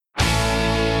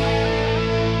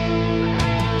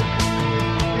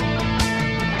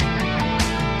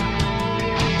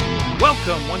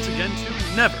Welcome once again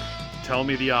to Never Tell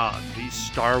Me the Odds, the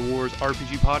Star Wars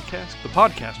RPG podcast, the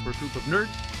podcast where a group of nerds,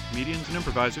 comedians, and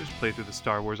improvisers play through the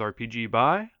Star Wars RPG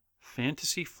by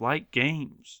Fantasy Flight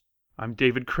Games. I'm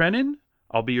David Crennan.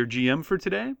 I'll be your GM for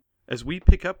today, as we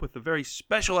pick up with a very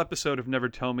special episode of Never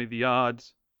Tell Me the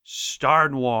Odds, Star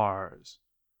Wars.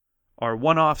 Our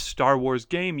one-off Star Wars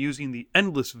game using the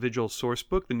Endless Vigil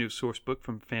sourcebook, the new sourcebook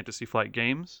from Fantasy Flight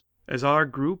Games, as our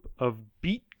group of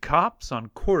beat cops on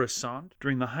Coruscant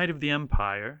during the height of the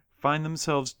Empire find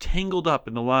themselves tangled up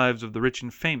in the lives of the rich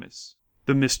and famous.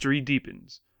 The mystery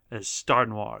deepens as Star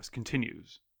Wars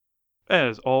continues.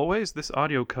 As always, this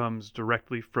audio comes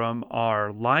directly from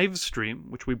our live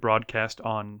stream, which we broadcast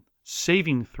on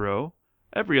Saving Throw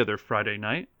every other Friday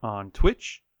night on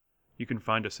Twitch. You can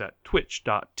find us at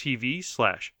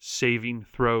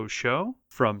twitch.tv/savingthrowshow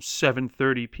from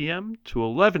 7:30 p.m. to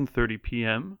 11:30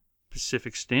 p.m.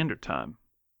 Pacific Standard Time.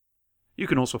 You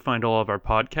can also find all of our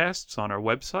podcasts on our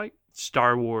website,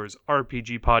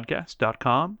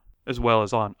 StarWarsRPGpodcast.com, as well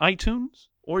as on iTunes,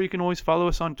 or you can always follow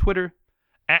us on Twitter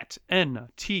at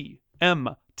NTMTO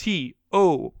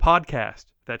Podcast.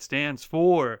 That stands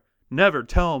for Never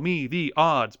Tell Me the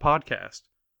Odds Podcast.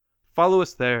 Follow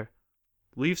us there,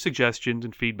 leave suggestions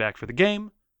and feedback for the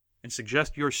game, and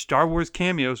suggest your Star Wars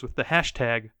cameos with the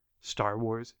hashtag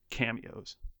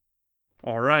StarWarsCameos.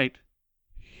 All right,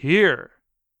 here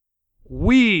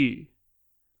we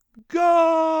go!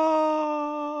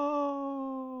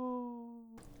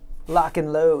 Lock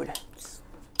and load.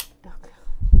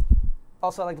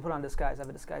 Also, I like to put on disguise. I have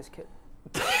a disguise kit.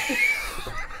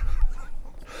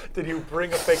 Did you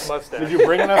bring a fake mustache? Did you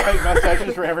bring enough fake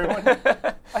mustaches for everyone?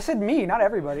 I said me, not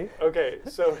everybody. Okay,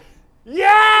 so...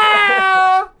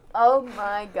 Yeah! Oh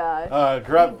my gosh.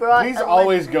 Please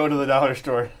always go to the dollar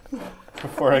store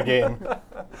before a game.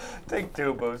 Take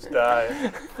 2 boost die.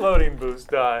 Floating boost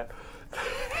die.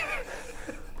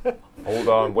 Hold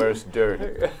on, where's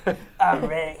dirt? I'm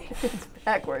ready. It's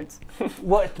backwards.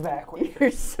 What's backwards?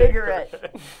 Your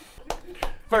cigarette.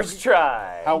 First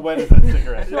try. How wet is that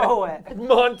cigarette? So wet.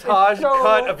 Montage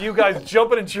cut of you guys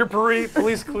jumping into your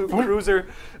police cruiser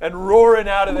and roaring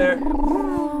out of there.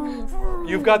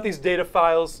 You've got these data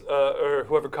files, or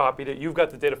whoever copied it. You've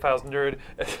got the data files, nerd,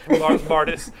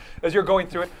 Martis, as you're going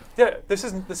through it. Yeah, this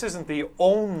isn't the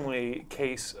only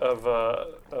case of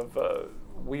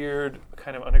weird,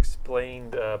 kind of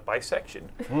unexplained bisection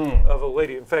of a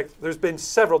lady. In fact, there's been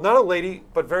several, not a lady,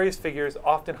 but various figures,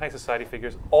 often high society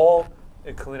figures, all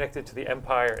connected to the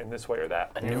Empire in this way or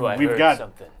that. I knew I heard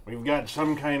something. We've got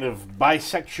some kind of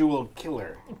bisexual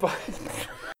killer.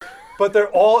 But they're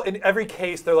all, in every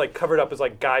case, they're like covered up as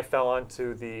like guy fell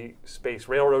onto the space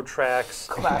railroad tracks.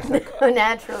 Classic.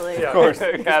 Naturally. Yeah. Of course.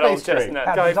 Got old chestnut.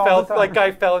 Happens all the time.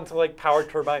 Guy fell into like power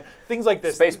turbine, things like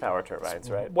this. Space power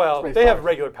turbines, right? Well, Space they have power.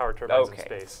 regular power turbines in Okay.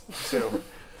 space too.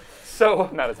 So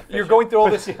Not as efficient. you're going through all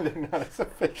this. They're not as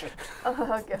efficient.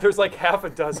 Oh, okay. There's like half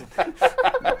a dozen.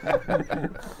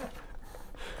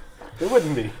 It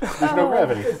wouldn't be. There's no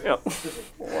gravity.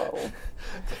 Whoa.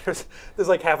 There's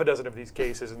like half a dozen of these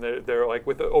cases, and they're like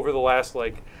over the last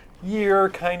like year,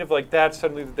 kind of like that.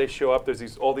 Suddenly they show up.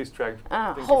 There's all these track.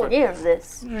 A things whole in front. year of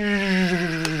this.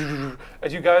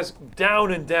 As you guys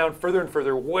down and down, further and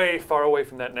further, way far away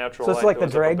from that natural So light. it's like the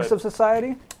goes up dregs above. of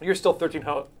society? You're still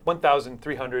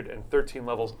 1,313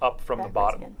 levels up from the Backwards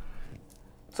bottom. again.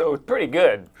 So pretty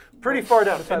good. Pretty far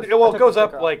down. And, I well, it took goes the up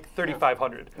sticker off. like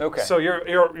 3,500. Okay. So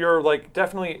you're like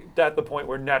definitely at the point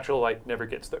where natural light never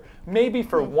gets there. Maybe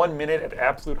for 1 minute at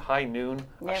absolute high noon,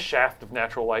 Yeah. a shaft of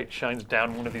natural light shines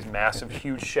down one of these massive,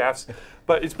 huge shafts.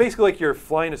 But it's basically like you're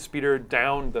flying a speeder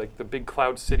down like the big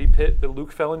Cloud City pit that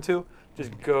Luke fell into.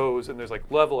 Just goes, and there's like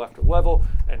level after level,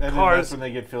 and And then that's cars. when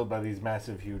they get filled by these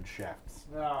massive, huge shafts.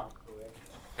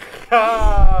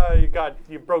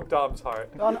 You broke Dom's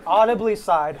heart. On audibly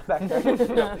side back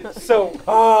there. So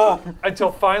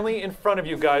until finally in front of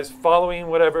you guys, following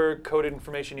whatever coded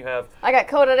information you have, I got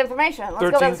coded information. Let's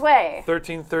go this way.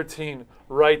 1313,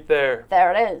 right there.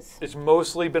 There it is. It's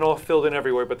mostly been all filled in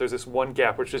everywhere, but there's this one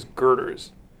gap which is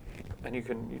girders, and you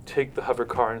take the hover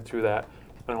car and through that,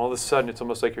 and all of a sudden it's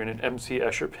almost like you're in an M.C.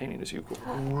 Escher painting as you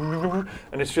go,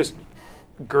 and it's just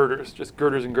girders and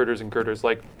girders and girders,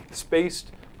 like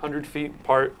spaced 100 feet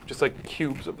apart, just like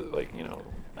cubes of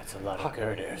That's a lot of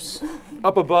girders.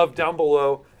 up above, down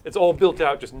below. It's all built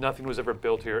out, just nothing was ever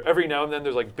built here. Every now and then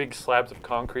there's like big slabs of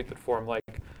concrete that form like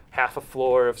half a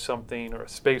floor of something or a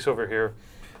space over here.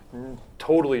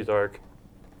 Totally dark.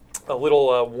 A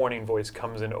little warning voice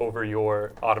comes in over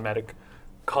your automatic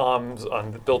comms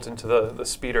built into the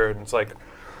speeder, and it's like,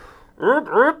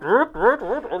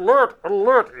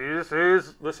 alert, this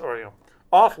is this, or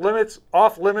off limits,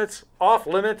 off limits, off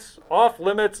limits, off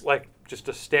limits, like just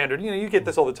a standard. You get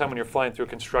this all the time when you're flying through a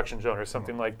construction zone or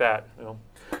something like that.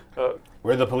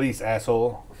 We're the police,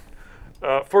 asshole.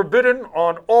 Forbidden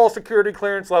on all security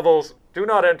clearance levels. Do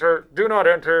not enter. Do not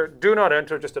enter. Do not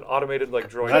enter. Just an automated like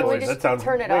droid. we voice. just That sounds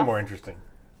turn it way off? more interesting.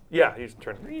 Yeah, he's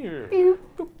turned.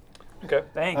 Okay.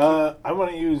 Thank you. I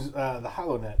want to use the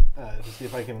HoloNet to see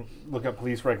if I can look up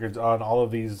police records on all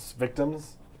of these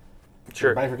victims.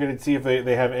 Sure. Bifurcated, see if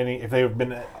they have any, if they have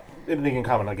been anything in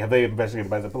common. Like, have they been investigated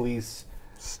by the police?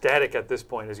 Static at this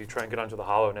point as you try and get onto the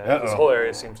HoloNet. Uh-oh. This whole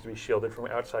area seems to be shielded from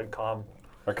outside comm.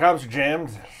 Our comms are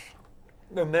jammed.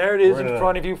 And there it is We're in in a-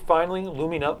 front of you, finally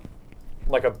looming up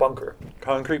like a bunker,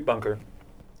 concrete bunker.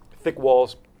 Thick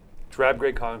walls, drab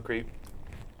gray concrete,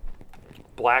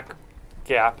 black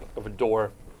gap of a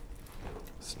door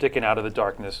sticking out of the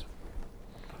darkness.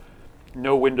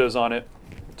 No windows on it,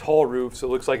 tall roofs. It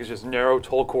looks like it's just narrow,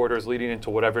 tall corridors leading into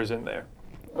whatever's in there.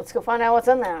 Let's go find out what's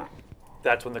in there.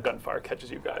 That's when the gunfire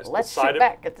catches you guys. Let's The side shoot of-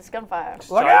 back at this gunfire.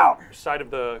 Look out! Side of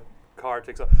the car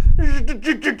takes a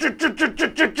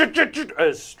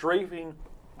as strafing,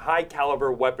 high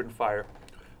caliber weapon fire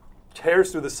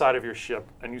tears through the side of your ship,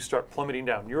 and you start plummeting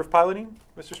down. You're piloting,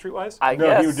 Mr. Streetwise? I No,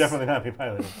 guess. he would definitely not be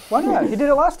piloting. Why not? He did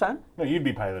it last time. No, you'd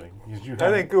be piloting. You I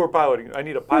think you were piloting. I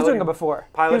need a He was pilot. doing it before. He was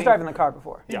piloting- driving the car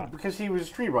before. Yeah. because he was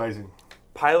streetwising.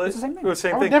 Pilot. It's the same thing. The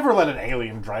same I would thing. never let an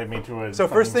alien drive me to a So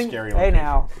first fucking thing- scary Hey location.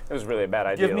 now. It was really a bad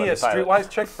idea. Give me a like the pilot. Streetwise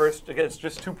check first. Again, it's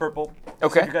just 2 purple.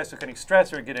 Okay. See if you guys took any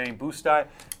stress or get any boost die.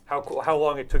 How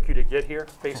long it took you to get here,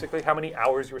 basically. How many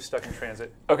hours you were stuck in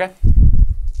transit. Okay.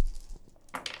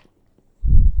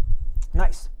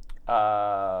 Nice.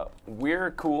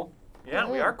 We're cool. Yeah,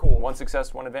 we are cool. One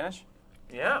success, one advantage.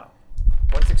 Yeah.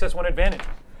 1 success, 1 advantage.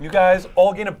 You guys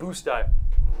all gain a boost die.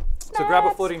 So grab a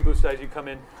Snacks. floating boost die as you come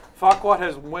in. Farquaad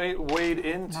has weighed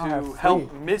in Now I have to three.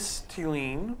 help Miss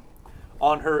Teeline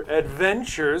on her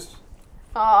adventures.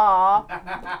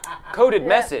 Aww. Coded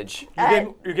message.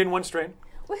 You gain 1 strain.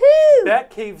 Woohoo!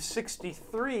 Batcave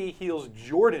 63 heals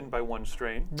Jordan by 1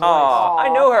 strain. Aw, I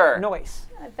know her. Noise.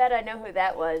 I bet I know who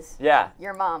that was. Yeah.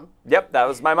 Your mom. Yep, that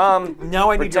was my mom. Now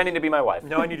I need pretending to be my wife.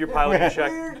 Now I need your piloting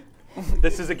check.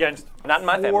 This is against Not in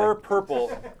my 4 family.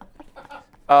 purple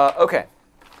Okay.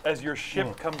 as your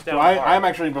ship comes down. So hard. I'm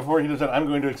actually, before he does that, I'm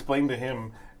going to explain to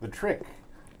him the trick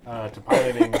to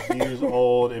piloting these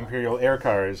old Imperial air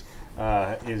cars.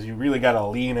 Is you really got to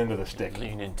lean into the stick.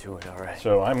 Lean into it, all right.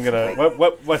 So I'm gonna.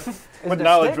 What the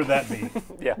knowledge stick? would that be?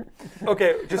 Yeah.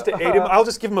 Okay, just to aid him, I'll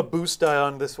just give him a boost die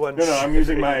on this one. No, I'm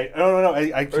using my. No. I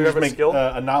you just have a make skill?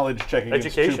 a knowledge check against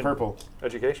 2 Education. purple.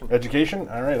 Education. Education.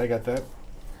 All right, I got that.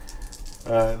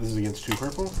 This is against 2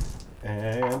 purple,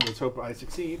 and let's hope I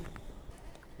succeed.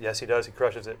 Yes, he does. He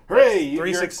crushes it. Hooray!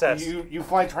 3 success. You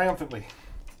fly triumphantly.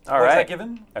 All What's right. that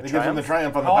given? A It gives him the triumph.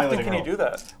 triumph on How the often piloting can you roll. do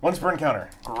that? Once per encounter.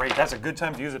 Great. That's a good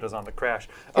time to use it as on the crash.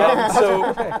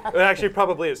 So it actually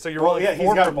probably is. So you're Well, rolling yeah, 4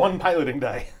 he's got purple. 1 piloting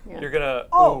die. You're gonna.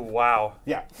 Oh. Oh wow.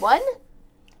 Yeah, One?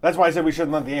 that's why I said we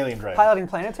shouldn't let the alien drive. Piloting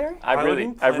planetary? I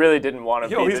Piloting? really didn't want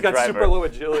to Yo, be he's the got driver. super low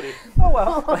agility. Oh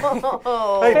well.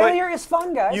 Oh. Hey, but Failure is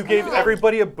fun, guys. you gave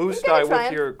everybody a boost You got die a with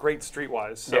triumph. your great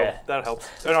streetwise, so Yeah. that helps.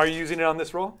 And are you using it on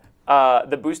this roll?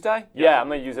 The boost die? Yeah, I'm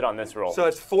gonna use it on this roll. So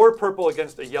it's 4 purple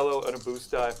against a yellow and a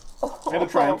boost die. And a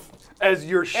triumph. As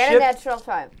your And a ship, natural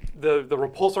time. the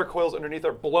repulsor coils underneath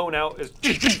are blown out as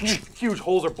huge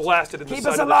holes are blasted in the Keep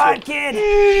side us of the alive, ship. kid.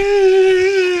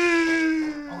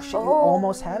 Oh shit! You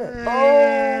almost had it.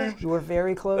 Oh, you were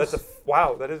very close. That's a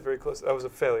wow. That is very close. That was a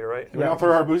failure, right? We all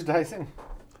throw our boost dice in.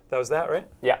 That was that, right?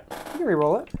 yeah. You can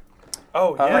re-roll it.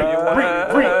 Oh yeah, you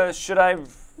want Should I?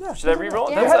 Should I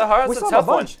re-roll? Yeah. That's a hard. We That's a still have tough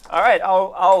a one. bunch. All right,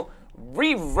 I'll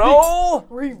re-roll.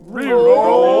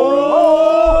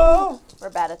 We're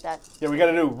bad at that. Yeah, we got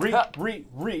to do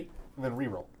and then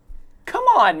re-roll. Come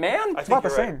on, man. I It's think about the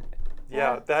you're same. right.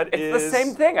 Yeah, that It's is. the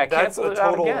same thing. I That's canceled a it out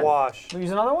total again. wash. We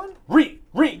use another one? Re.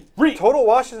 Total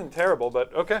wash isn't terrible,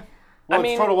 but okay. Well, I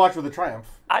mean- it's total watch with a triumph.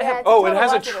 I Yeah, have. it's Oh, it total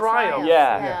has a watch with triumph.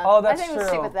 Yeah. Oh, that's I think we'll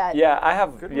stick true. with that. Yeah, I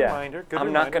have. Good yeah. reminder, good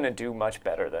I'm not reminder. gonna do much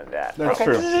better than that. That's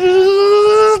true.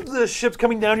 The ship's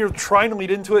coming down. You're trying to lean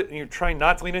into it, and you're trying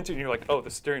not to lean into it. And you're like, oh, the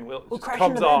steering wheel just crash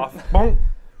comes into them. off. Bonk.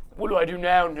 What do I do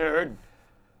now, nerd?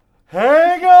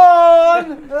 Hang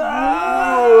on! Okay, so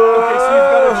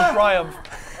you've got a triumph.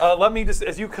 Let me just,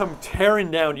 as you come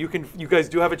tearing down, you guys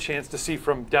do have a chance to see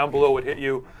from down below what hit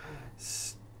you.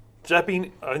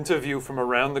 Stepping into view from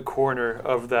around the corner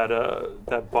of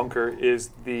that bunker is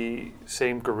the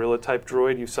same gorilla type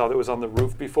droid you saw that was on the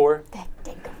roof before. That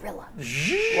gorilla.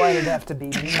 Why did it have to be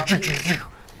me?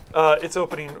 It's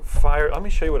opening fire. Let me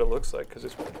show you what it looks like because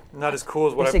it's not as cool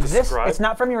as what This I've exists. described. It's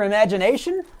not from your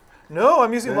imagination. No,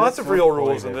 I'm using lots of That's real so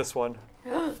rules in pointed. this one.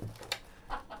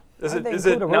 Is Why'd they it?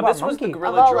 include a Now robot this was the monkey?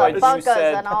 gorilla Of all droid the that you bunkas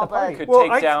said and all the. could Well,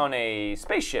 take down a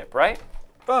spaceship, right?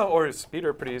 Oh, or a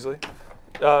speeder pretty easily.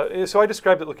 So I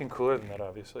described it looking cooler than that,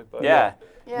 obviously. But Yeah.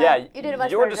 Yeah, you did a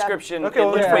much Your better job. description Okay, well,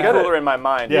 it looked then way forget it. cooler in my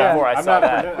mind Yeah, before I I'm saw not-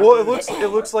 that. Well, it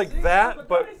looks like that,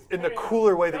 but in the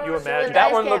cooler way that you Show imagine. the That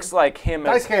dice one cam. looks like him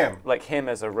Dice as cam. like him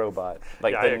as a robot,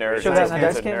 like Yeah, the I agree. nerd. Show Dice that in cam the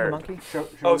dice as a cam, the nerd.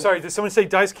 monkey. Oh, sorry. Did someone say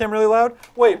dice cam really loud?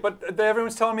 Wait, but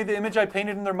everyone's telling me the image I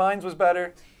painted in their minds was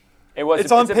better. It was.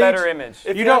 It's on a page- better image.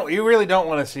 If You really don't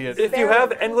want to see it. If you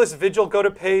have Endless Vigil, go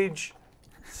to page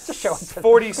Just show it to them.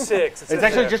 46. It says It's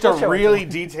actually there. just We'll a show it to really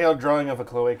detailed drawing of a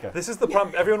cloaca. This is the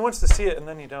problem. Everyone wants to see it, and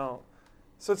then you don't.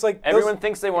 So it's like Everyone those-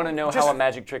 thinks they want to know just how a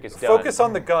magic trick is done. focus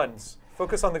on the guns.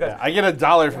 Focus on the guns. I get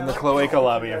 $1 from the cloaca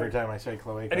lobby every time I say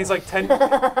cloaca. And he's like 10.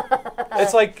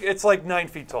 it's like 9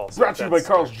 feet tall. So brought to you by that's-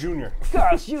 Carl's Jr.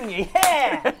 Carl's Jr.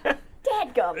 Yeah.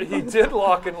 Dadgum. He did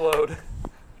lock and load.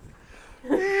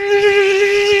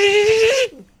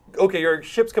 Okay, your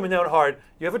ship's coming down hard.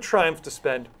 You have a triumph to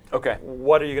spend. Okay.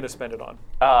 What are you going to spend it on?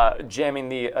 Jamming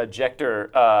the ejector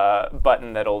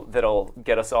button that'll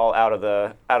get us all out of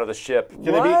the ship.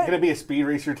 Can it be a speed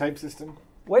racer type system?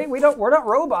 Wait, we're not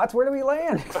robots. Where do we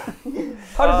land?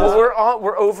 How does Well,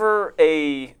 we're over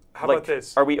a. How like, about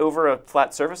this? Are we over a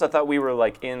flat surface? I thought we were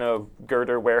like in a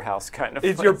girder warehouse kind of.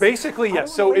 You're place. basically,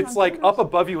 yes. So it's like up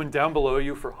above you and down below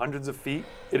you for hundreds of feet.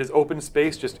 It is open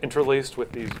space just interlaced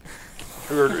with these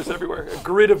girders everywhere. A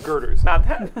grid of girders. Not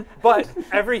that. But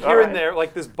every here and right. there,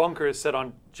 like this bunker is set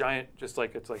on giant, it's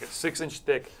like a 6-inch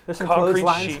thick There's some concrete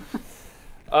clotheslines.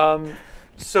 sheet.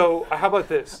 So how about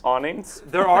this? Awnings.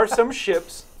 There are some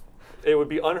ships. It would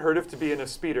be unheard of to be in a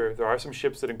speeder. There are some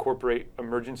ships that incorporate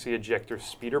emergency ejector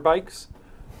speeder bikes,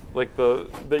 like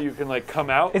that you can like come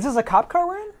out. Is this a cop car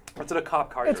we're in? What's it a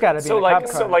cop car? It's got to be So a like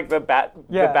cop car. the bat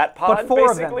yeah. the bat pod but four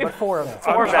basically. of them. But four of them.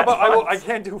 Four How about- bat I pods.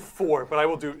 can't do 4, but I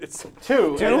will do it's. Two.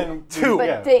 And then Two. But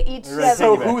yeah. they each Right. have.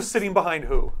 So Piggyback. who's sitting behind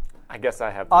who? I guess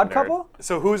I have. the Odd nerd. couple?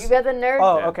 So who's? You got the nerd.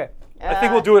 Oh, Yeah. okay. I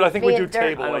think we'll do it. I think me we do and Dirk.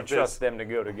 table I don't like trust this. them to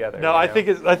go together. No, you I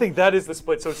know? think that is the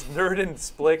split. So it's Nerd and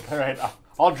Splick, All right,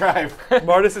 I'll drive.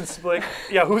 Martis and Splick.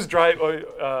 Yeah, who's driving?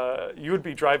 You would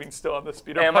be driving still on the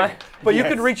speeder Am bike. I? But you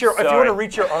Yes. can reach your if you want Sorry. to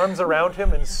reach your arms around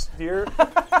him and steer.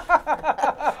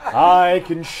 I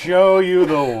can show you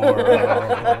the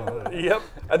world. Yep.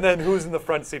 And then who's in the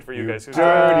front seat for you guys? Who's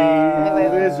Dirty wait,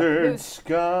 wait. lizard Who's-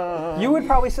 scum. You would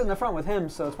probably sit in the front with him,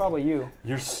 so it's probably you.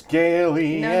 You're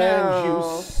scaly No, and you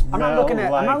no. smell I'm not looking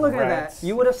at. like I'm not looking rats. at that.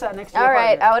 You would have sat next to All your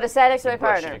right, partner. I would have sat next to my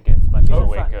Brush it partner. against my Oh,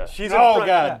 Wake fine. up. She's in Oh front.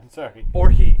 God, sorry. Or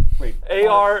he. Wait.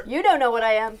 AR. You don't know what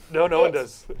I am. No, no one It-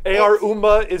 does. AR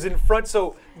Uma is in front,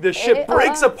 so the ship It-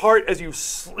 breaks apart as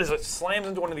as it slams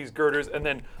into one of these girders, and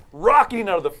then rocking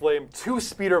out of the flame, 2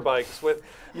 speeder bikes with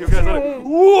you guys. Are like,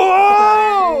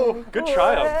 whoa! Good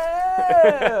triumph.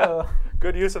 Whoa.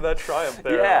 Good use of that triumph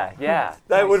there. Yeah, yeah.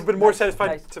 That would have been more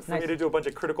satisfying nice, for nice. me to do a bunch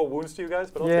of critical wounds to you guys,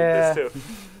 but I'll Yeah. take this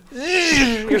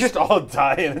too. You just all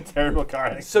die in a terrible car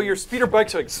accident. So your speeder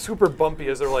bikes are like super bumpy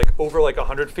as they're like over like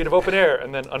 100 feet of open air,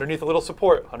 and then underneath a little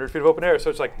support, 100 feet of open air. So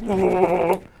it's like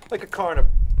a car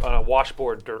on a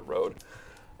washboard dirt road.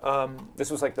 This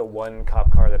was like the one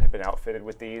cop car that had been outfitted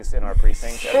with these in our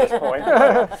precinct at this point.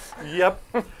 Yep.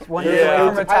 One Yeah. year away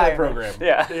from It's a pilot retirement. program.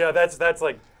 Yeah. Yeah, that's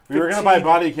like We were gonna buy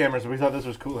body cameras, but we thought this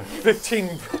was cooler. 15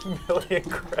 million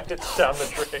credits down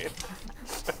the drain.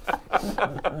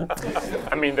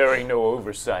 I mean, there ain't no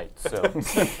oversight, so.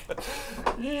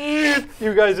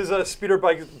 You guys, as a speeder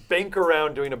bike bank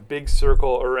around doing a big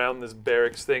circle around this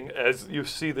barracks thing as you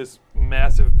see this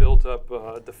massive built-up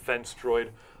defense droid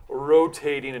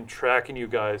rotating and tracking you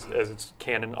guys as its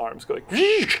cannon arms go like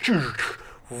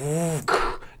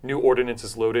new ordnance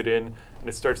is loaded in, and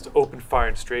it starts to open fire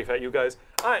and strafe at you guys.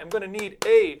 I am going to need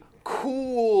a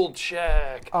cool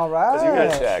check. All right. As you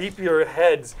guys Check. keep your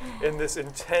heads in this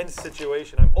intense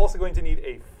situation. I'm also going to need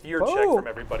a fear check Oh. from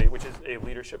everybody, which is a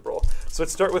leadership roll. So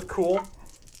let's start with cool.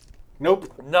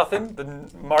 Nope. Nothing. The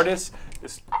Martis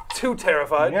is too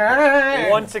terrified. Yeah.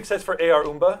 1 success for AR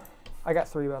Umba. I got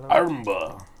 3 by the way.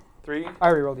 Armba. 3. I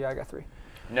already rolled. Yeah, I got 3.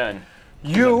 None.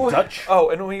 You. Dutch. Oh,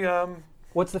 and we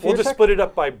What's the fear we'll just check? split it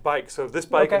up by bike. So this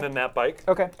bike Okay. and then that bike.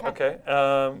 Okay. Okay.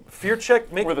 Fear check.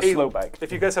 Make Or the a slow bike.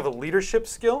 If you guys have a leadership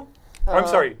skill, or I'm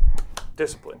sorry,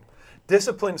 discipline.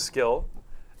 Discipline skill.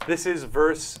 This is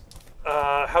verse.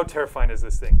 How terrifying is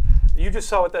this thing? You just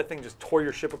saw what that thing just tore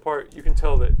your ship apart. You can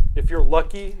tell that if you're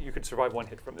lucky, you could survive 1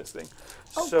 hit from this thing.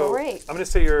 Oh, So great. I'm going to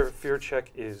say your fear check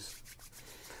is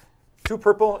 2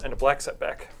 purple and a black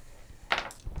setback.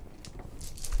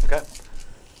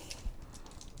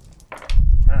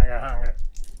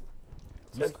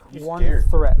 You're one scared.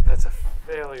 threat. That's a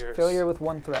failure. Failure with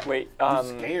one threat. Wait,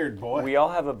 I'm scared, boy. we all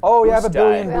have a Oh, you have boost a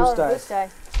billion die. Well, boost dice. boost die.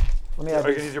 Let me Are have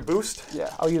you gonna use your boost? Yeah,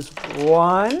 I'll use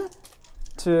 1,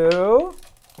 2.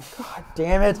 God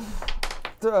damn it.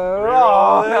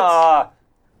 Oh.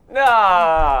 Nah.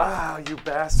 Ah, you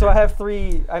bastard. So I have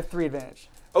 3 advantage.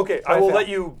 Okay, I I will fail. let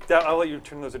you. I'll let you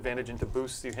turn those advantage into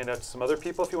boosts. You hand out to some other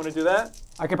people if you want to do that.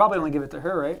 I could probably only give it to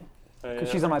her, right? Because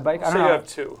she's on my bike. I So don't you know. have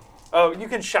 2. Oh, you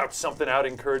can shout something out,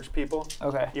 encourage people,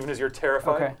 Okay. even as you're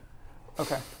terrified.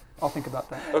 Okay. I'll think about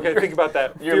that. Okay, think about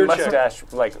that. Your Fear check. mustache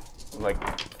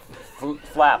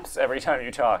flaps every time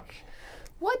you talk.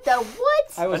 What the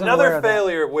what? I was unaware Another of that.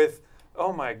 failure with,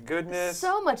 oh my goodness,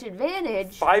 So much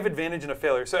advantage. 5 advantage and a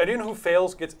failure. So anyone who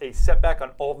fails gets a setback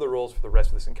on all of the rolls for the rest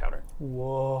of this encounter.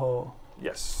 Whoa.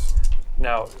 Yes.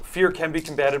 Now, fear can be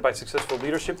combated by successful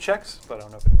leadership checks, but I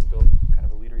don't know if anyone built kind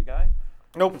of a leadery guy.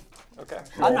 Nope. Okay.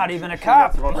 I'm not even a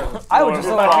cop. I would just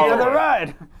allow you for the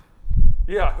ride.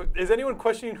 Yeah. Is anyone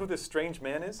questioning who this strange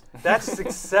man is? That's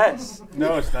success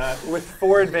No, it's not. with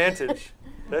 4 advantage.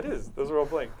 That is. Those are all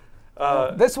blank.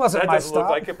 This wasn't that my doesn't look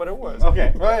stop. like it, but it was.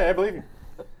 Okay, well, I believe you.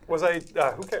 Was I?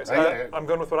 Who cares? I- I'm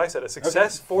going with what I said. A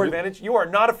success, 4 advantage. You are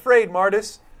not afraid,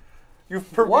 Martis.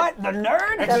 What? The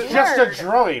nerd? It's just a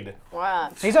droid. Wow.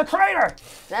 He's a traitor.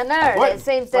 The nerd. What? It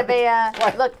seems to be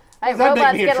look, does that make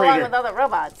robots me a get along traitor? with other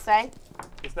robots, right?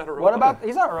 He's not a robot. What about?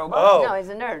 He's not a robot. Oh, No, he's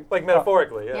a nerd. like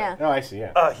metaphorically, yeah. Yeah. Oh, I see,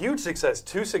 yeah. Huge success,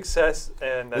 2 success,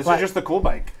 and that's This is just the cool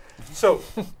bike. so.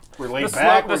 We're laid The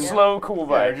back. slow, the slow cool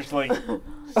Yeah, we're vibe. just like,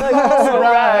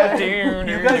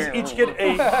 You guys each get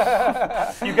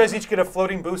a. You guys each get a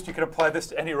floating boost. You can apply this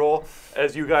to any roll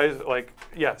as you guys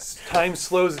time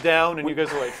slows down and you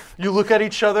guys are like you look at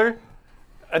each other,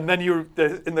 and then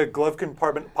in the glove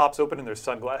compartment pops open and there's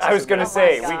sunglasses. I was gonna in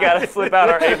say God. we gotta flip out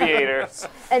our aviators.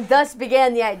 And thus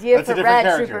began the idea That's a for different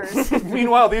Rad character. Troopers. there.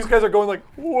 Meanwhile, these guys are going like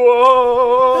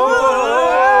whoa.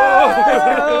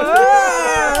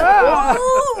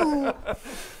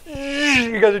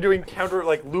 You guys are doing counter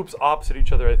loops opposite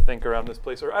each other, I think, around this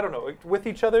place, or I don't know, with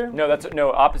each other. No, that's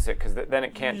opposite because then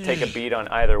it can't take a beat on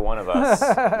either one of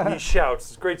us. He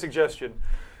shouts. Great suggestion.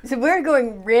 So we're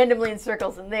going randomly in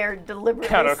circles, and they're deliberately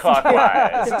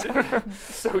Counterclockwise.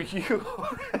 So you,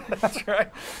 that's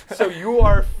right. So you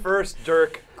are first,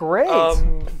 Dirk. Great.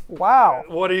 Wow.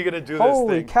 What are you gonna do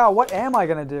Holy this thing? cow! What am I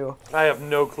gonna do? I have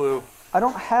no clue. I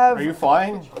don't have. are you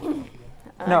flying?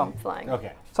 No. flying.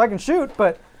 Okay. So I can shoot,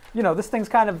 but this thing's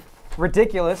kind of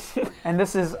ridiculous, and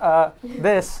this is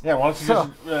this. Yeah, why don't you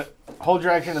just hold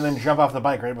your action and then jump off the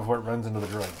bike right before it runs into the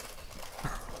droid?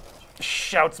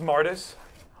 Shouts Martis.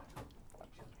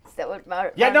 Is that what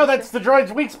Mar- Yeah, no, Mar- that's the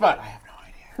droid's weak spot. I have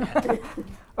no idea.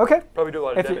 Okay. Probably do a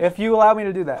lot of damage. If you allow me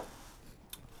to do that,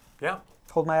 Yeah.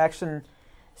 hold my action and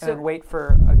So- then wait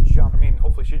for a jump. I mean,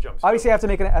 hopefully she jumps. Obviously, I have to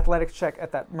make an athletics check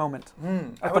at that moment. I At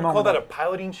would the call moment. that a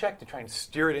piloting check to try and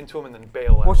steer it into him and then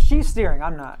bail out. Well, she's steering.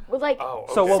 I'm not. Well, like, Oh,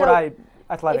 So okay. what would So, I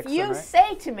athletics? if you then, right?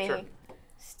 say to me, Sure.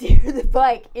 steer the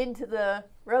bike into the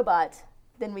robot,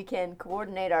 then we can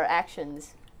coordinate our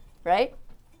actions, right?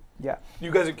 Yeah.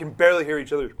 You guys can barely hear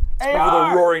each other over AR!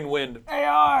 the roaring wind.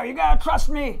 AR, you gotta trust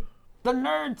me. The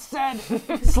nerd said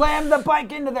slam the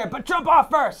bike into there, but jump off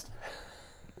first.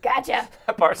 Gotcha.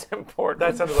 That part's important.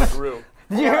 That sounded like Rue.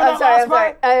 Did you hear I'm that sorry. last I'm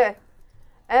sorry.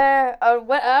 part?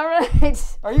 What? All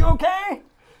right. Are you okay?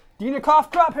 Do you need a cough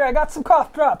drop? Here, I got some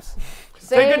cough drops. Take a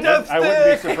Same. death I wouldn't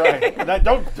be stick. surprised.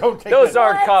 Don't take Those that.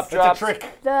 aren't cop That's drops. a trick.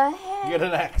 The heck? Get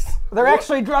an axe. They're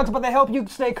actually drugs, but they help you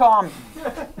stay calm.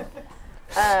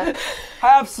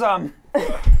 Have some.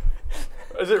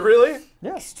 Is it really?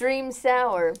 Yes. Extreme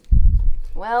sour.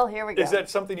 Well, here we go. Is that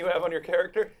something you have on your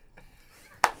character?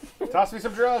 Toss me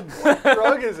some drugs. What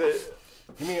drug is it?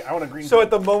 Give me. I want a green. So at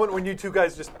the moment when you two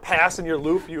guys just pass in your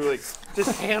loop, you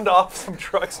just hand off some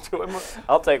drugs to him.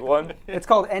 I'll take one. It's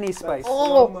called Any Spice.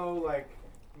 Slow-mo,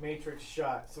 Matrix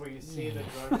shot, so you see the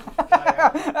drugs fly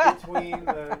out between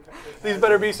the... These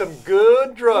better be some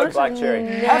good drugs. Black cherry.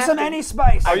 Have some Any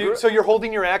Spice. So you're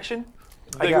holding your action?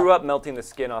 I grew up melting the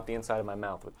skin off the inside of my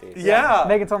mouth with these. Yeah.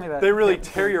 Megan told me that. They really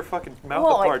tear your fucking mouth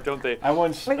Well, apart, don't they? I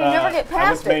once. We can never get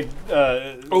past I once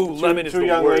it. made lemon is two the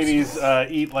young worst. ladies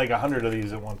eat like 100 of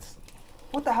these at once.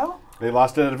 What the hell? They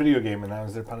lost it at a video game, and that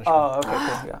was their punishment. Oh, okay,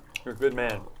 cool. Yeah. You're a good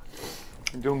man.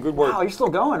 You're doing good work. Wow, you're still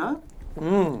going, huh?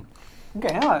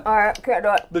 Okay, how All right, can't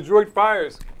do it. The droid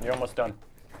fires. You're almost done.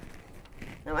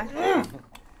 Am I?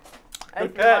 I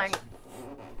Good feel like- catch.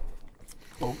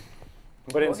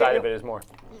 But inside of it is more.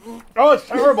 Oh, it's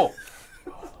terrible.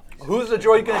 Who's the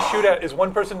droid going to shoot at? Is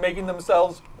one person making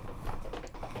themselves?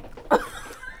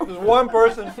 There's one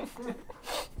person.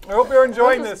 I hope you're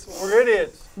enjoying this. We're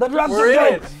idiots. The drugs We're are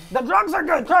good. idiots. The drugs are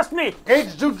good. Trust me.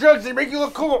 Kids do drugs. They make you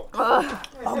look cool. Oh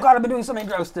God, I've been doing so many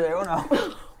drugs today. Oh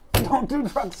no. Don't do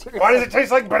drugs seriously. Why does it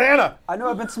taste like banana? I know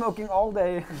I've been smoking all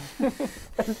day.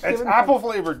 It's apple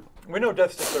flavored. We know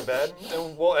death sticks are bad,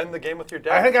 and we'll end the game with your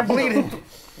dad. I think I'm bleeding.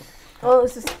 Oh,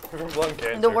 this is from lung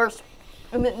cancer. the worst.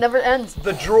 And it never ends.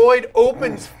 The droid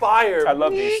opens fire. I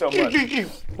love these so much.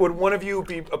 Would one of you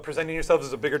be presenting yourselves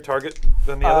as a bigger target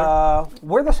than the other?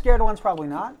 We're the scared ones, probably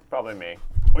not. Probably me.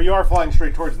 Well, you are flying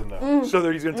straight towards them, though. So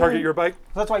that he's going to target your bike?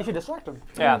 That's why you should distract them.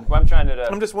 Yeah, well, I'm trying to.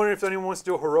 I'm just wondering if anyone wants to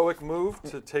do a heroic move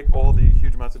to take all the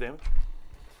huge amounts of damage.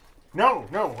 No,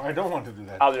 I don't want to do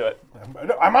that. I'll do it.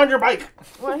 I'm on your bike.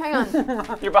 Well, hang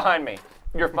on. You're behind me.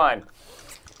 You're fine.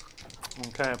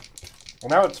 Okay. Well,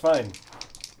 now it's fine.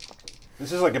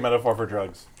 This is like a metaphor for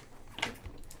drugs.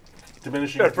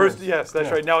 Diminishing At first, returns. yes, that's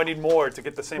Yeah. right. Now I need more to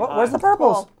get the same high. Where's the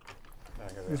purples?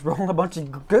 Cool. He's rolling a bunch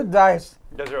of good dice.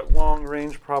 You guys are at long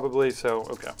range, probably, so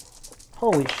okay.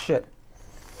 Holy shit.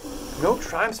 No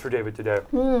triumphs for David today.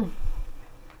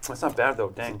 That's not bad, though.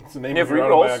 Dang. It's the name You of have your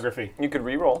rerolls. autobiography. You could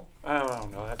re-roll. I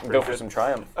don't know. That's Go pretty for good. some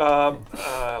triumph.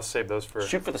 I'll save those for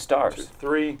Shoot for the stars.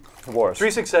 three Wars.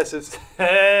 successes.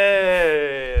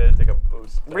 Hey, take a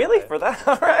boost. Really? For that?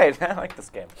 All right. I like this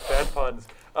game. Bad puns.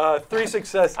 3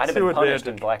 successes, I'd have 2 been punished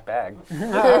in advantage. black bag.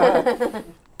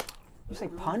 You say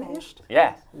punished?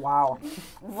 Yeah. Wow.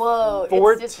 Whoa,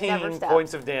 it's just never 14 stops.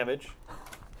 points of damage.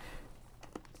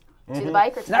 To the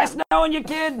bike or to Nice them? knowing you,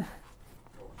 kid.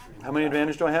 How many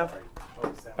advantage do I have?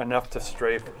 Enough to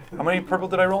strafe. How many purple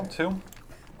did I roll? 2?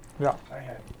 Yeah.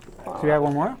 So you have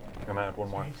one more? I'm gonna add one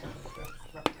more.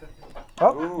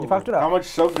 Oh, you fucked it How up. much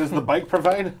soap does the bike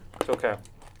provide? It's okay.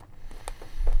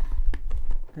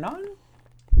 None?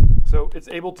 So it's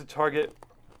able to target.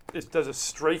 It does a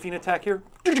strafing attack here.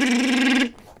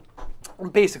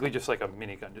 Basically, just like a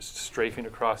minigun, just strafing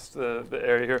across the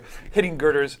area here, hitting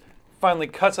girders. Finally,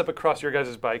 cuts up across your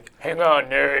guys' bike. Hang on,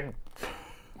 nerd.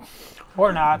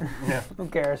 Or not. Yeah. Who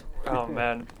cares? Oh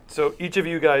man! So each of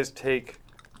you guys take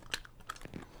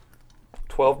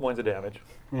 12 points of damage.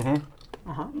 Yeah.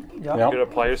 You're gonna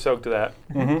apply your soak to that.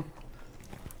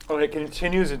 Okay,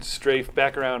 continues its strafe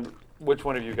back around. Which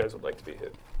one of you guys would like to be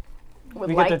hit? Would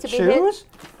We like get to to be hit? choose?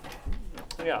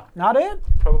 Yeah, Not it?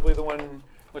 probably the one.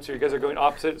 Let's see, you guys are going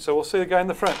opposite. So we'll say the guy in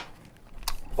the front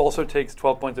also takes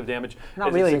 12 points of damage. Not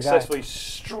as really it a guy. successfully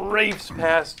strafes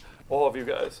past all of you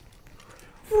guys.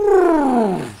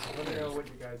 Let me know what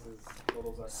you guys'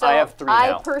 totals are. So I have 3 I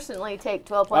now. personally take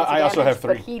 12 points I of also damage, have 3.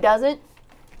 but he doesn't.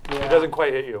 Yeah. It doesn't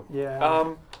quite hit you.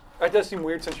 Yeah. That does seem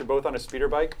weird since you're both on a speeder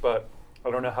bike, but I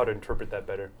don't know how to interpret that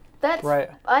better. That's Right.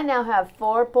 I now have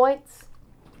 4 points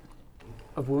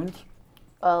Of wounds?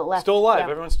 left. Still alive. Yeah.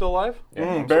 Everyone's still alive?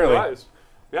 Barely. Surprise.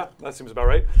 Yeah, that seems about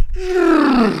right.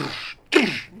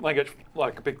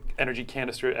 like a big energy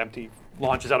canister, empty,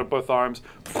 launches out of both arms.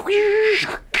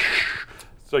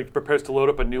 So he prepares to load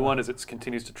up a new one as it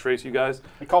continues to trace you guys.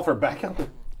 I call for backup.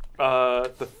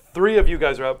 The 3 of you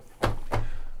guys are up.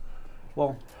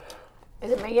 Well,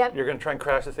 Is it me yet? You're going to try and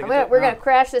crash this thing. We're gonna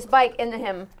crash this bike into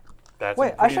him. That's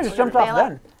wait, I should have jumped Bail off out.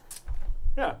 then.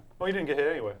 Yeah. Well, you didn't get hit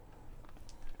anyway.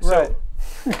 Right.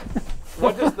 So,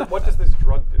 what does this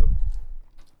drug do?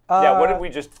 Yeah, what did we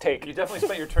just take? You definitely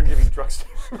spent your turn giving drugs.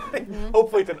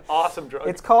 Hopefully, it's an awesome drug.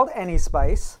 It's called Any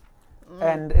Spice,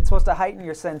 and it's supposed to heighten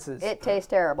your senses. It tastes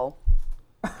terrible.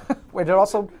 Wait, it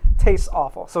also tastes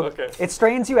awful. So Okay. it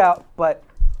strains you out, but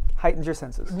heightens your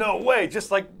senses. No way,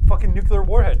 just like fucking nuclear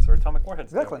warheads or atomic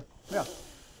warheads. do. Exactly. Yeah.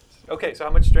 Okay, so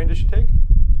how much strain does she take?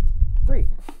 3.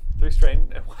 3 strain.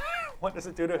 And what does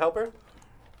it do to help her?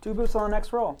 2 boosts on the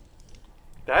next roll.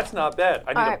 That's not bad.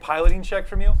 I need a Alright. piloting check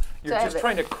from you. You're So I just have it.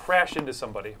 trying to crash into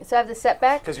somebody So I have the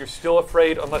setback. because you're still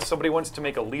afraid unless somebody wants to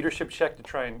make a leadership check to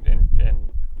try and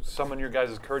summon your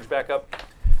guys' courage back up.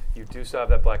 You do still have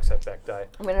that black setback die.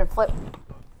 I'm gonna flip.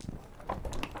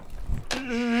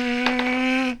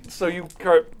 So you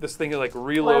this thing is like What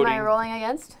reloading. am I rolling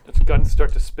against? Its guns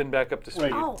start to spin back up to speed.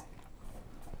 Wait. Oh,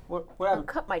 What I'll happened?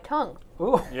 cut my tongue.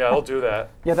 Ooh. Yeah, I'll do that.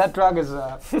 Yeah, that drug is,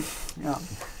 yeah.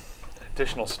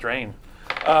 Additional strain.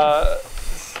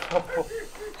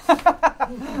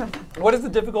 What is the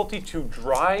difficulty to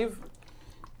drive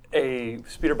a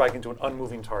speeder bike into an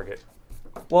unmoving target?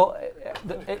 Well,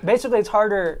 basically it's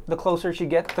harder the closer she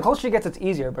gets. The closer she gets, it's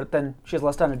easier, but then she has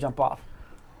less time to jump off.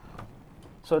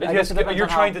 So I guess it depends You're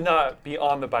on trying how- to not be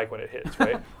on the bike when it hits,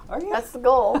 right? Are you? That's the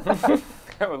goal.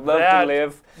 I would love That- to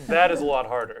live. That is a lot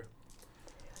harder.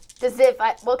 Does if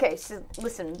I okay? So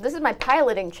listen, this is my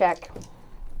piloting check.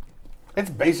 It's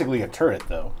basically a turret,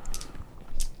 though.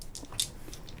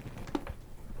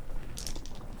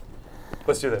 But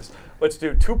Let's do this. Let's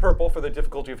do 2 purple for the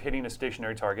difficulty of hitting a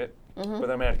stationary target, but then I'm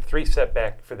going to add 3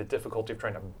 setback for the difficulty of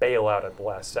trying to bail out at the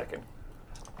last second.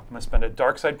 I'm going to spend a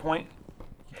dark side point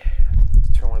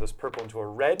to turn one of those purple into a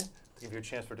red to give you a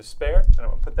chance for despair, and I'm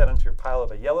going to put that into your pile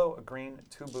of a yellow, a green,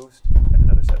 2 boost, and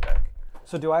another setback.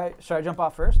 So should I jump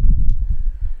off first?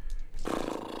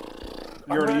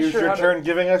 You already used your turn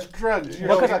giving us drugs.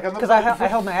 Because I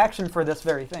held my action for this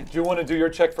very thing. Do you want to do your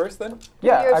check first then?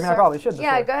 Yeah, Yours, I mean, I sir. probably should.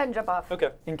 Yeah, before, go ahead and jump off. Okay.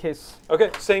 in case. Okay,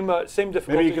 same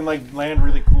difficulty. Maybe you can like land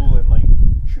really cool and like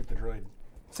shoot the droid.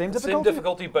 Same difficulty? Same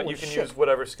difficulty, but Holy you can shit. use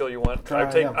whatever skill you want. I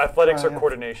take Triumph. athletics or Triumph.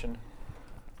 coordination.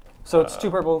 So it's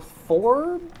 2 purple,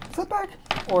 4 setback?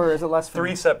 Or is it less?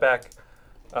 3 setback.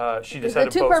 She The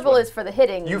decided 2 both purple one. is for the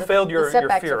hitting. You the, failed the your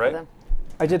setbacks fear, are for right? them.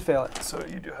 I did fail it. So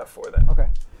you do have 4 then. Okay.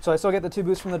 So I still get the 2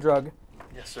 boosts from the drug.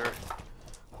 Yes, sir.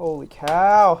 Holy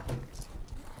cow.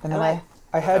 And then Alright.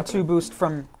 I had 2 boosts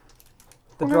from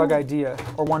the drug idea,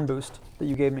 or 1 boost that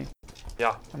you gave me. Yeah.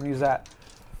 I'm going to use that.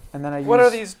 And then I What use...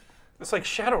 are these? It's like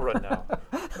Shadowrun now.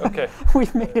 Okay.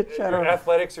 We've made it Your shadow.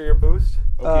 athletics or your boost.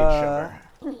 Okay,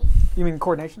 Shepard. You mean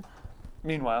coordination?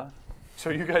 Meanwhile, so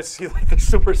you guys see like the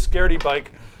super scaredy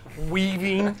bike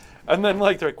weaving, and then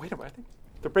like they're like, wait a minute, I think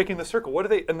they're breaking the circle. What are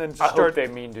they? And then I hope start they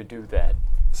mean to do that.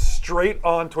 straight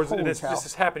on towards it, and Holy it's cow. just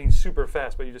is happening super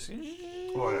fast. But you just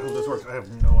Oh, I hope this works. I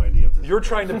have no idea if this you're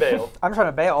trying to bail. I'm trying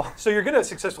to bail. So you're gonna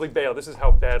successfully bail. This is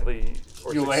how badly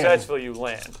or You land. successfully you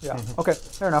land. Yeah. Okay,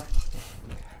 fair enough.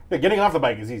 Yeah, getting off the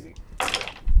bike is easy.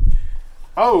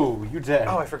 Oh, you dead.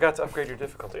 Oh, I forgot to upgrade your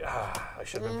difficulty. I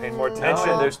should have been paying more attention.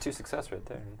 Mention there's 2 success right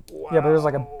there. Wow. Yeah, but there's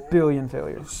like a billion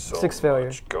failures. So 6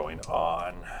 failures. much going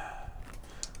on.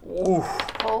 Oof.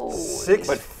 Oh. 6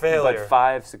 But failure. But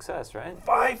 5 success, right?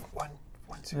 5. 1,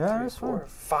 2, Yeah, 3, that's 4, fine.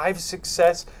 5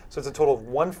 success. So it's a total of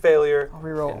 1 failure. I'll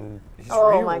reroll. And He's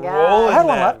Oh my God. re-rolling I had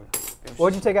one that.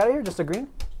 What'd you take out of here? Just a green?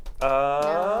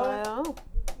 Uh, No.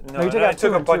 no, you took and I out 2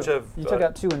 took a and bunch 2. of. You took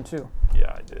out 2 and 2.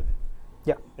 Yeah, I did.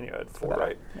 Yeah. And you had 4, that.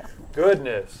 right? Yeah.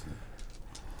 Goodness.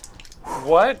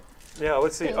 What? Yeah,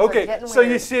 let's see. Things are Okay, getting so you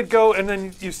weird. see it go, and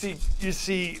then you see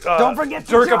Don't forget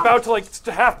to Dirk jump. about to like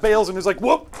half bails, and is like,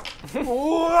 whoop.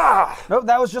 Wah! Nope,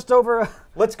 that was just over.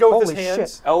 Let's go with Holy his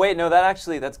hands. shit. oh wait, no, that's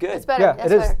good. It's better. Yeah,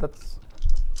 That's it is. better. That's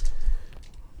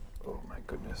Oh my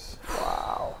goodness.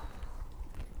 wow.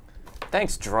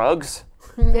 Thanks, drugs.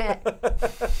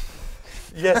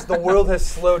 Yes, the world has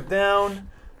slowed down,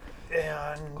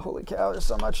 and Holy cow, there's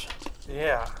so much.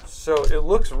 yeah, so it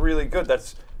looks really good.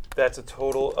 That's a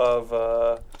total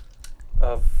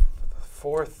of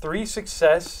 3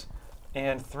 success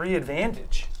and 3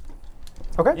 advantage.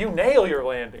 Okay. You nail your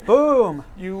landing. Boom.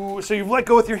 So you let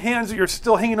go with your hands. You're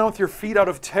still hanging on with your feet out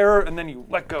of terror, and then you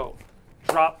let go,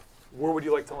 drop. Where would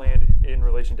you like to land in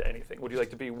relation to anything? Would you like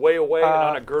to be way away and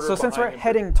on a girder? So since behind we're you?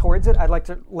 heading towards it, I'd like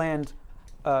to land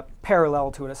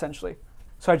parallel to it, essentially.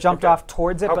 So I jumped Okay. off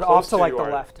towards it, How but close off to like you the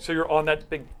are? left. So you're on that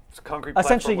big concrete.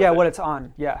 Essentially, platform yeah, with what it. it's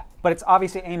on, yeah. But it's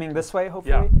obviously aiming this way,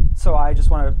 hopefully. Yeah. So I just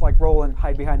want to like roll and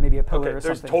hide behind maybe a pillar Okay, or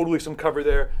there's something. totally some cover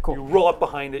there. Cool. You roll up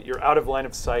behind it. You're out of line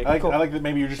of sight. I like that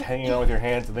maybe you're just hanging on with your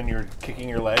hands and then you're kicking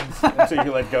your legs, and so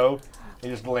you let go. You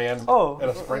just land Oh. at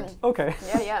a sprint. Okay.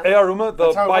 Yeah, yeah. Hey Aruma,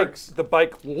 That's how it works. the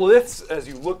bike lifts as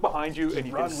you look behind you, and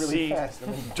you Run can really see fast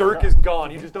and then Dirk drop. is gone.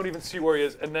 You just don't even see where he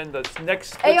is, and then the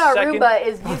next split AR second, Roomba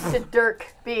is used to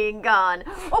Dirk being gone.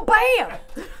 Oh, bam!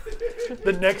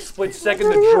 the next split second,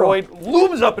 the droid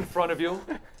looms up in front of you.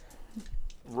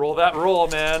 Roll that roll,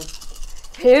 man.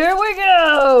 Here we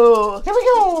go! Here we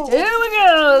go! Here we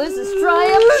go! This is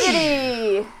Triumph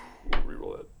City!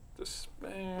 Reroll that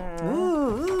despair.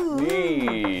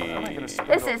 Me. I'm not gonna spin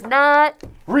This it. is not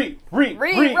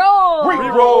Re-roll.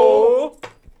 re-roll!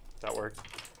 That worked.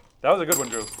 That was a good one,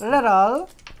 Drew. Little.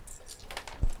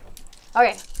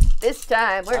 Okay, this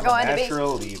time we're going to be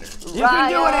Natural leader.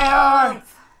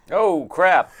 Triumph. Oh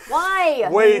crap! Why?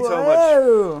 Way too much.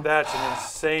 Whoa. That's an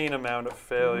insane amount of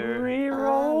failure.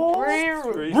 Reroll.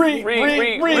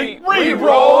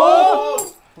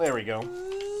 Re-roll. There we go.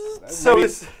 So maybe,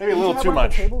 it's, maybe a little Have too one at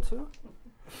much. the table too?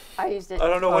 I used it. I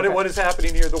don't know Okay. what is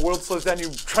happening here. The world slows down. You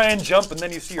try and jump, and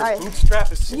then you see your Alright.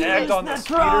 bootstrap is snagged on the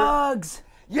speeder. Drugs.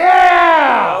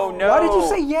 Yeah! Oh no! Why did you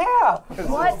say yeah?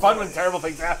 What? It's fun when terrible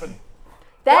things happen.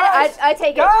 That I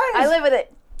take it. Guys! I live with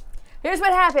it. Here's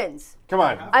what happens. Come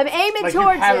on. I'm aiming Like you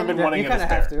towards haven't been him, wanting You it kind of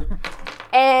to have stare. to.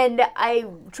 and I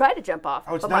try to jump off.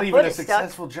 Oh, it's but not my even foot a is stuck.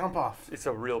 successful jump off. It's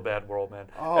a real bad world, man.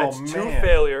 Oh, It's 2 man.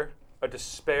 failure, a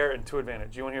despair, and 2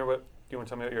 advantage. Do you want to hear what? Do you want to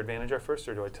tell me what your advantage are first,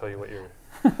 or do I tell you what your?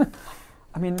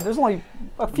 I mean, there's only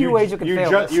a few ways you can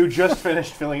fail this. You just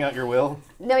finished filling out your will.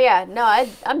 No,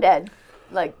 I'm dead.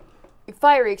 Like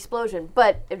fiery explosion,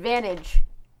 but advantage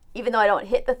even though I don't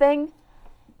hit the thing,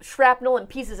 shrapnel and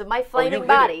pieces of my flaming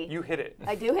body. You hit it.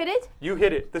 I do hit it? You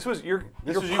hit it. This was you're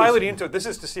was you. piloting into it. This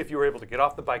is to see if you were able to get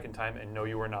off the bike in time, and no,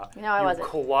 you were not. No, I you wasn't.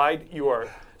 Collide. You are.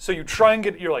 So you try and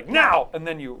get. You're like now, and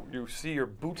then you see your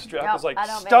bootstrap Nope, is like I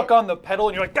don't make stuck it. on the pedal,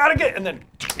 and you're like gotta get, and then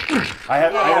I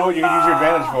know what you can use your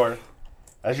advantage for.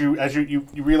 As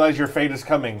you realize your fate is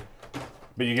coming,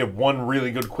 but you get one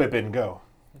really good quip in go.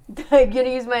 I'm gonna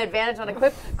use my advantage on a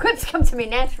quip. Quips come to me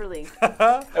naturally.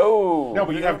 Oh. No,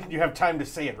 but you have time to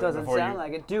say it right Doesn't before sound you.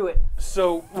 like it. Do it.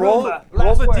 so roll Roomba, roll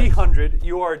last the words. D100.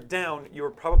 You are down. You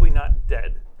are probably not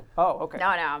dead. Oh, okay. No,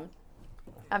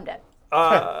 I'm dead.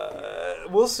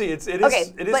 We'll see. It is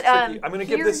Okay, tricky. but, I'm gonna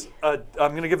give here-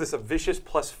 this a vicious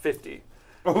plus 50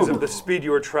 because of the speed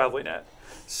you are traveling at.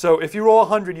 So if you roll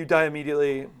 100, you die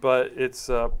immediately, but it's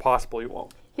possible you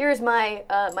won't. Here's my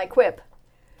my quip.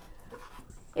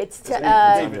 It's It's to,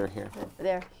 under here.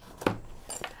 there.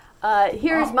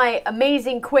 Here's my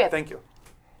amazing quip. Thank you.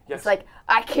 Yes. It's like,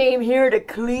 I came here to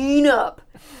clean up,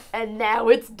 and now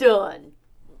it's done.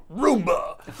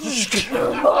 Roomba.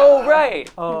 Oh, right.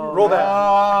 Roll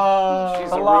that.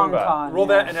 She's a a long Roomba. con. Roll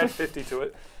yeah. that and add 50 to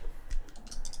it.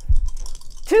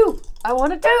 2. I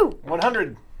want a 2.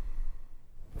 100.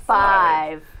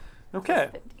 5. Okay.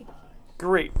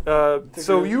 Great.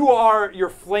 So your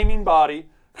flaming body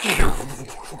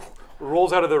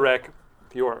rolls out of the wreck.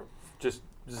 You're just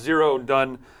zero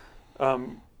done.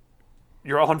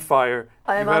 You're on fire.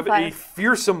 I am you on have fire. a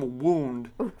fearsome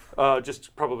wound,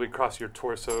 just probably across your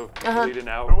torso, bleeding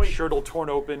out, shirtle torn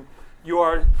open. You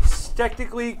are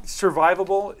technically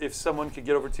survivable if someone could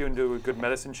get over to you and do a good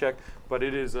medicine check, but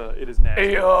it is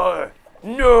nasty.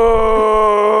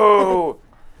 No.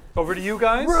 Over to you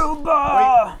guys.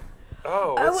 Roomba!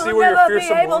 Oh, let's see where your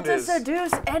fearsome wound is.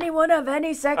 seduce anyone of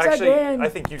any sex Actually, I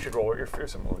think you should roll what your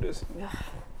fearsome wound is.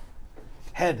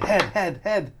 Head.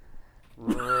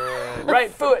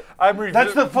 Right foot.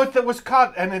 That's the foot that was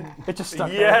caught, and It just stuck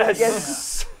there.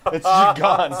 Yes. it's just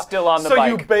gone. Still on the So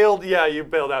bike. you bailed. Yeah, you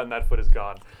bailed out, and that foot is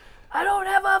gone. I don't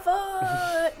have a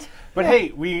foot. But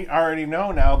hey, we already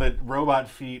know now that robot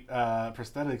feet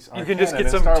prosthetics are You can just canon get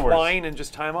in some Star Wars. twine and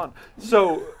just tie them on.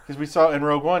 So Because we saw in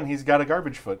Rogue One, he's got a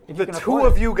garbage foot. the can two afford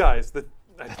of it. you guys, That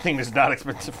thing is not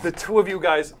expensive. the two of you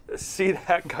guys see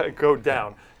that guy go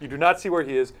down. You do not see where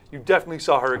he is. You definitely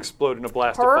saw her explode in a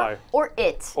blast of Her fire. or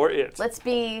it? Or it. Let's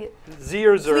be. Z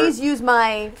or Zer. Please use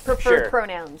my preferred Sure.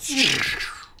 pronouns.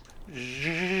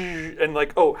 And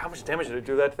like, oh, how much damage did it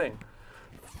do to that thing?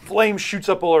 Flame shoots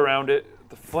up all around it.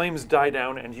 The flames die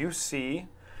down, and you see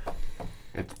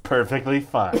It's perfectly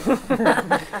fine.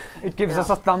 It gives us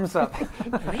a thumbs up. holding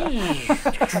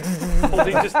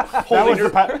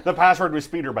That was the password with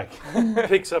speeder bike.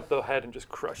 picks up the head and just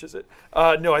crushes it.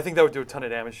 No, I think that would do a ton of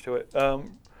damage to it.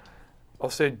 I'll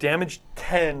say damage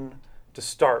 10 to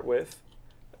start with,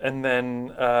 and then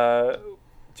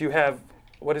do you have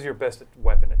what is your best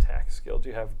weapon attack skill? Do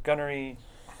you have gunnery,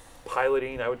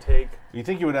 piloting? I would take You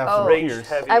think you would have Oh. some ranged peers?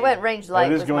 heavy. I went ranged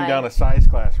light. It is with going my, down a size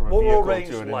class from a We'll roll vehicle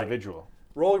ranged to an light. individual.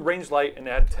 Roll ranged light and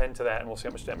add 10 to that, and we'll see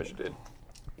how much damage it did.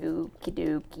 Okie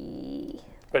dokie.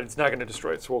 But it's not going to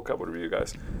destroy it, so we'll cover it with you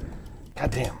guys.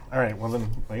 God damn. All right, well then,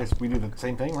 I guess we do the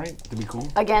same thing, right? To be cool.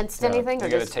 Against anything? You Or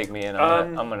gotta just take me in.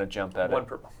 Um, I'm gonna jump at One it.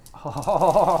 purple.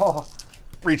 Oh,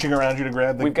 Reaching around you to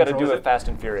grab the We've got to do controls. a Fast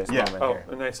and Furious Yeah. moment Oh, here.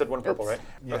 and I said one purple, Oops. right?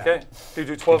 Yeah. Okay. So you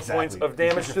do 12 Exactly. points of You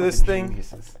damage guys to are this fucking thing.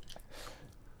 geniuses.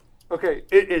 Okay,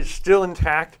 it is still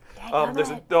intact. There's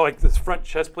like this front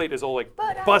chest plate is all like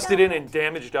busted in and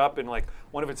damaged up, and like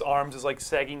one of its arms is like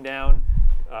sagging down,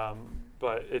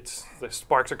 but the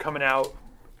sparks are coming out.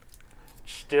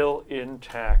 Still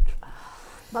intact.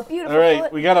 my beautiful All right,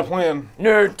 foot. we got a plan.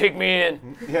 Nerd, take me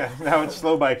in. Yeah, now it's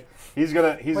slow bike. He's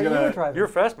wait, you were gonna. driving. You're a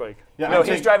fast bike. Yeah, No, I'm he's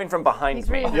taking- driving from behind He's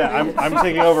me. really- Yeah, I'm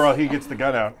taking over while he gets the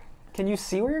gun out. Can you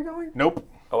see where you're going? Nope.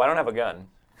 Oh, I don't have a gun.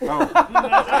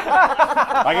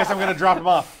 I guess I'm gonna drop him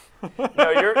off. No,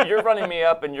 you're running me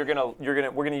up, and we're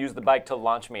gonna use the bike to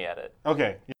launch me at it.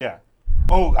 Okay, yeah.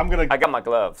 Oh, I'm gonna I got my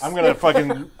gloves. I'm gonna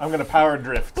power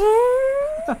drift.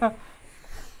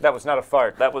 That was not a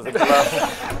fart. That was a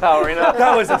glove powering up.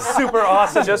 That was a super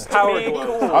awesome Just to power be glove.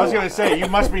 cool. I was gonna say you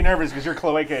must be nervous because your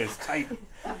cloaca is tight.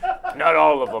 Not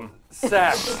all of them.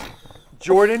 Sax.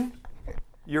 Jordan,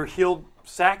 your healed.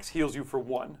 Sax heals you for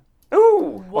 1.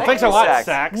 Ooh. Well, thanks a lot,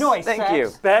 Sax. Nice. Thank Sax.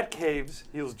 you. Bat Caves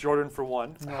heals Jordan for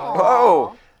 1.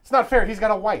 Oh. It's not fair. He's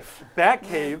got a wife. Bat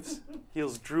Caves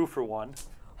heals Drew for 1.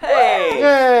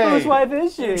 Hey. Whose Yay! wife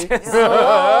is she?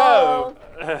 Oh.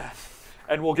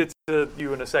 And we'll get to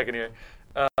you in a second here.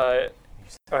 I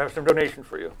have some donation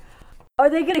for you. Are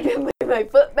they going to give me my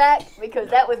foot back? Because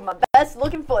that was my best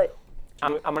looking foot.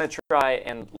 I'm gonna try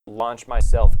and launch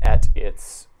myself at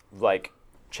its like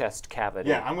chest cavity.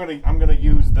 Yeah, I'm gonna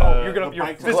use the. Oh, you're gonna- the your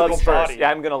bike to physical slingshot- body. First.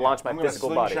 Yeah, I'm gonna launch my I'm gonna physical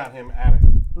body. slingshot him at it.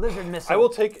 Lizard missile. I will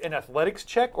take an athletics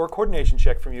check or coordination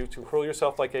check from you to hurl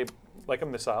yourself like a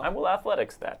missile. I will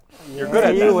athletics that. You're good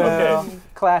at You that. will. Okay.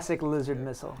 Classic lizard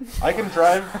missile. I can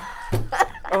drive.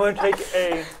 I'm going to take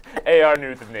a AR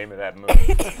knew the name of that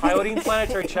movie. piloting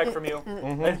planetary check from you.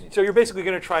 And so you're basically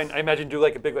going to try and, I imagine, do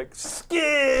like a big like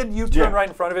skid U-turn Yeah. right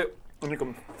in front of it, and you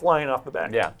come flying off the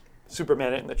back. Yeah.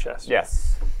 Superman it in the chest.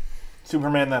 Yes.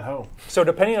 Superman that hoe. So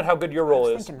depending on how good your roll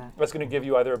I was is, thinking that. that's going to give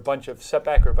you either a bunch of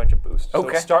setback or a bunch of boost. So Okay.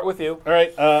 let's start with you. All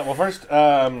right. Well, first,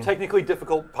 Technically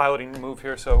difficult piloting move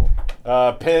here, so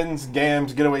pins,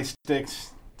 gams, getaway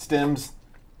sticks, stems.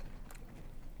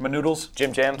 manoodles.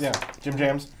 Jim Jams. Yeah, Jim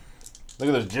Jams. Look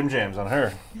at those Jim Jams on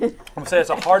her. I'm going to say it's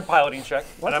a hard piloting check,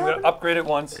 and I'm going to upgrade it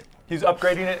once. He's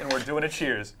upgrading it, and we're doing a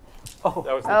cheers. Oh.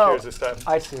 That was the cheers this time.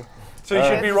 I see. So you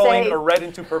should be Let's rolling say- a red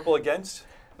and 2 purple against.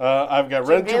 I've got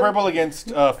red, 2 Jim? purple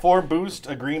against 4 boost,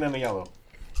 a green, and a yellow.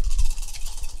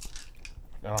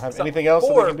 I don't have anything else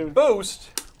that I 4 can do. boost.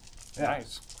 Yeah.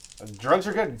 Nice. Drugs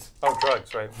are good. Oh,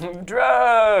 drugs, right.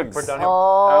 Drugs. We're done here.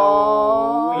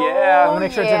 Oh, yeah. I'm gonna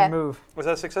make sure it yeah. didn't move. Was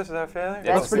that a success? Is that a failure?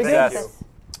 That's pretty Thank good. you.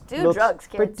 Do Looks drugs,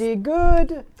 kids. pretty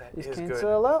good. That These is good.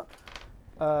 cancel out.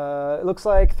 It looks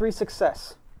like 3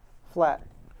 success. Flat.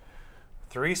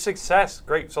 3 success.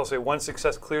 Great. So I'll say 1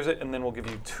 success clears it, and then we'll give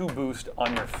you 2 boost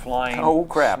on your flying Oh,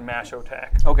 crap. smash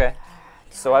attack. Okay.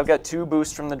 So I've got 2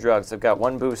 boosts from the drugs. I've got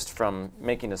 1 boost from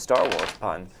making a Star Wars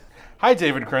pun. Hi,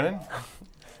 David Crennan.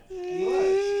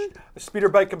 The speeder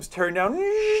bike comes tearing down.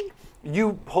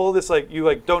 You pull this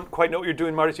you don't quite know what you're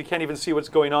doing, Marty. So you can't even see what's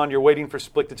going on. You're waiting for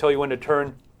Splick to tell you when to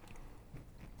turn.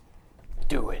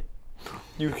 Do it.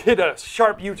 You hit a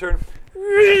sharp U-turn,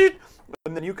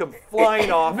 and then you come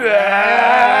flying off.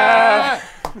 Okay.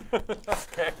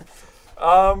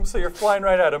 So you're flying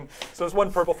right at him. So it's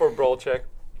 1 purple for a brawl check.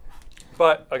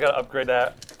 But I gotta upgrade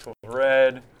that to a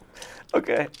red.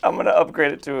 Okay. I'm going to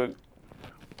upgrade it to a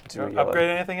yellow. Upgrade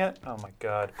anything yet? Oh my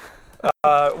god.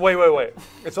 Wait.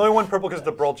 It's only 1 purple because it's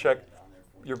the brawl check.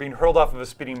 You're being hurled off of a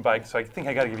speeding bike, so I think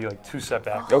I gotta give you 2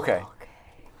 setbacks. Okay.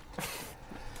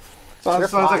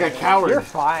 Sounds like a coward. You're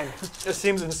fine. It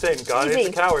seems insane. God Easy. hates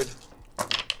a coward.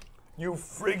 You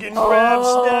friggin' crab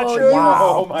snatcher!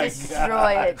 Oh my god.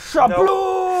 Destroy it. Shabloon!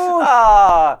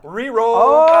 Ah. Reroll.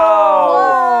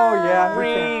 Oh, yeah. he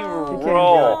can't- he can't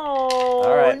Roll. do it. Oh,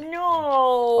 All right. no.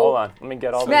 Hold on. Let me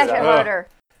get all Smash this it out. harder.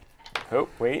 Oh,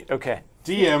 wait. Okay.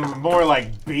 DM, more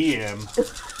like BM.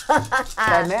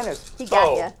 Bad manners. He got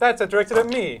Oh, ya. that's directed at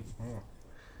me.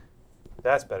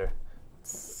 That's better.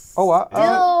 Oh, wow.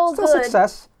 Still Still good.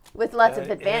 success. With lots That of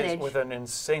is advantage. with an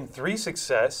insane 3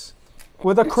 success,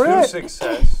 With a 2 crit.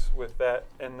 success with that,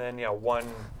 and then 1,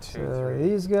 2, So 3.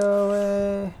 these go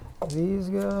away. These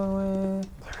go away.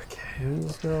 Okay.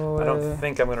 These go away. I don't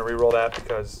think I'm gonna reroll that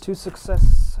because 2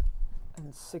 success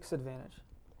and 6 advantage.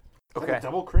 Okay.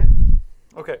 Double crit?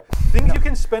 okay. Things you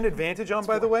can spend advantage on,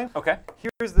 by the way. Okay.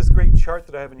 Here's this great chart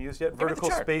that I haven't used yet. me the Vertical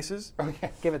chart. spaces.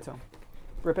 Give it to him.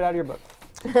 Rip it out of your book.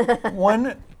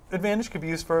 1 advantage could be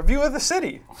used for a view of the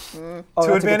city. Oh, 2 that's a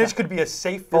good advantage time. could be a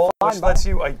safe fall, fine, which bye. lets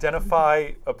you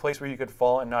identify a place where you could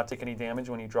fall and not take any damage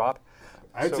when you drop.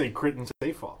 I'd So- say crit and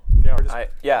safe fall. Yeah, or just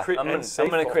Yeah, crit I'm and gonna safe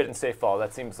fall. crit and safe fall.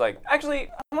 That seems like actually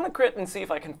I'm gonna crit and see if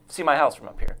I can see my house from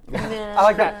up here. I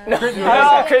like that.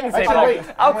 I'll crit and safe fall. Wait,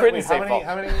 I'll wait, crit wait, and safe fall.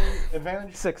 How many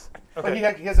advantage? 6. Okay.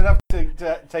 He has enough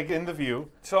to take in the view,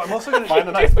 So I'm also gonna find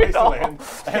a nice place to all. land,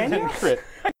 and then crit.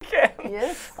 Okay.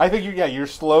 Yes. I think you're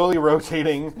slowly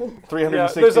rotating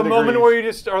 360 Yeah, there's a degrees. moment where you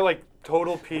just are like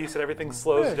total peace and everything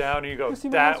slows down and you go, see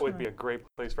my that house would from be a great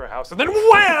place for a house. And then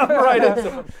wham! Right into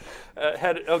them.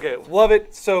 Head. Okay, love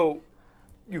it. So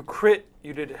you crit.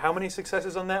 You did how many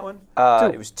successes on that one?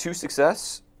 It was 2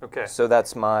 success. Okay. So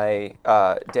that's my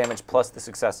damage plus the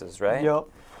successes, right? Yup.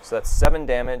 So that's 7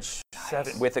 damage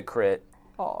 7. with a crit,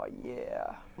 Oh,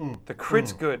 yeah. The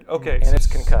crit's good. Okay. and it's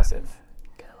concussive.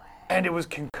 And it was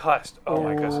concussed. Oh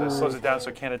my gosh, that slows it down so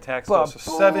it can't attack. So Baboosh.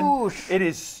 7. It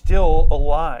is still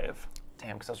alive.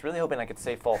 Damn, because I was really hoping I could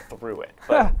safe fall through it.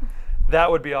 But That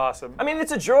would be awesome. I mean,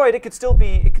 it's a droid. It could still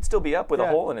be up with a Yeah.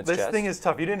 hole in its This chest. thing is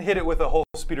tough. You didn't hit it with a whole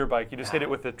speeder bike. You just hit it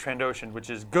with the Trandoshan, which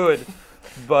is good,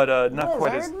 but not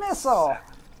quite as. Lizard missile.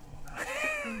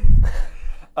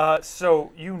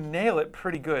 So you nail it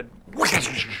pretty good.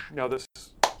 Now this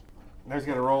There's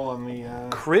got to roll on the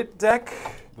crit deck.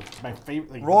 my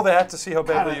favorite. Like, Roll that to see how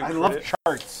God, badly you I crit love it.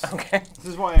 charts. Okay. This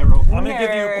is why I roll. I'm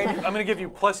gonna give you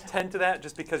plus 10 to that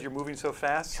just because you're moving so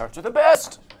fast. Charts are the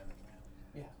best.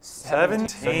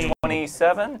 17. So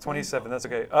 27. 27. That's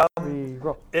okay. 3,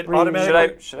 Reroll. It Re-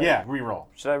 automatically. Should I Yeah, re-roll.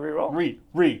 should I reroll? Re.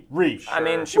 I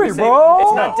mean, should we say Reroll?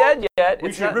 it's not dead yet? We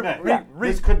It's should not.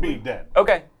 This could be dead.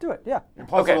 Okay. Do it. Yeah. And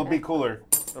plus, Okay. it'll be cooler.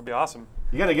 That'd be awesome.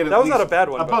 You got to get That was not a bad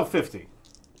one, above 50.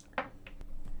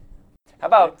 How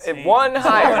about one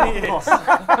higher?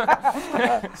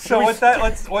 So what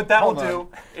that will do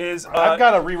is I've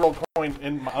got a re-roll coin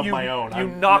of you, my own. You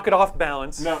knock it off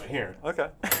balance. No, here. Okay.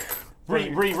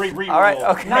 Re-roll. All right.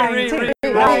 Okay.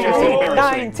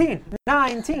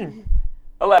 19.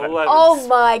 11. Oh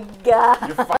my god.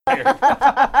 You're fired.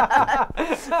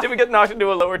 Did we get knocked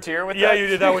into a lower tier with Yeah, that? you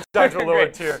did that with Dr. Lower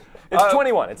Great. tier. It's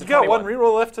 21. It's a You got 21. one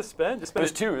reroll left to spend. Just spend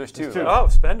There's it. two. There's two. two. Oh,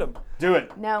 spend them. Do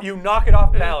it. No. You knock it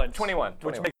off balance. 21.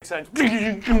 Which 21. makes sense.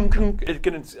 It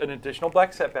gets an additional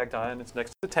black setback die, and it's next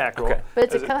to the attack roll. Okay. But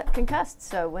it's As a concussed,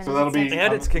 so when So that'll it's be-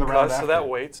 And it's the round concussed, so that after.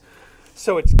 waits.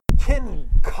 So it's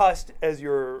concussed as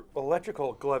your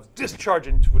electrical gloves discharge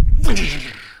into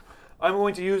it. I'm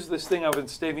going to use this thing I've been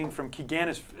saving from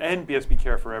Kiganis and BSB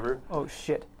Care Forever. Oh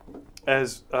shit.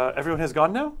 As everyone has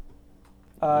gone now?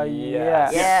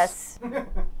 Yes. Yes.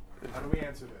 How do we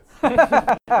answer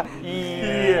this?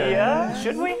 Yeah.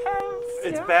 Should we have?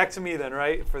 It's back to me then,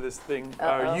 right? For this thing.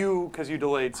 Uh-oh. You, because you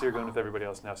delayed, so you're going with everybody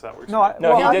else now, so that works. No, for me.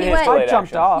 No, well, he did he his went. delayed I jumped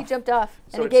action. He off. jumped off,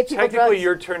 So and he it's gave people technically drugs.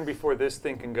 your turn before this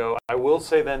thing can go. I will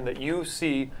say then that you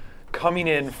see coming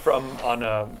in from on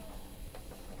a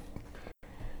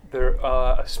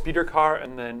a speeder car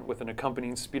and then with an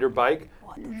accompanying speeder bike.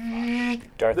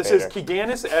 Darth This Vader. is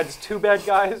Kiganis, adds two bad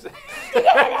guys.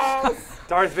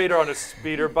 Darth Vader on a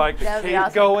speeder bike, the That would be cape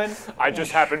awesome. going. I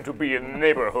just happen to be in the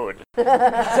neighborhood. Is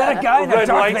that a guy in a Red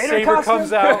Darth Vader lightsaber costume?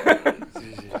 comes out.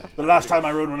 The last time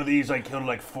I rode one of these, I killed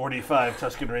like 45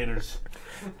 Tusken Raiders.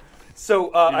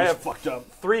 So I I have fucked up.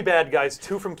 three bad guys,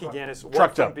 two from Kiganis, one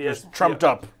Trucked from up. BS. Just trumped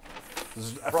up.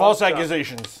 False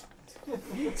accusations.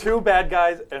 Two bad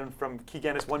guys, and from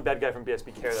Kiganis, one bad guy from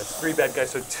BSB Care. That's three bad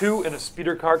guys. So two in a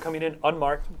speeder car coming in,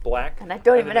 unmarked, black. And I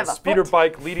don't even then have a speeder foot.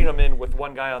 bike leading them in with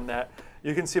one guy on that.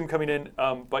 You can see them coming in,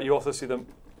 but you also see them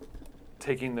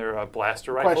taking their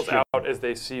blaster rifles Question. out as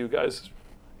they see you guys.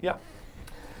 Yeah.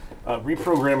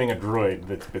 Reprogramming a droid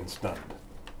that's been stunned.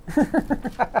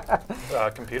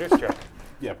 Computers check.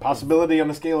 Yeah, possibility on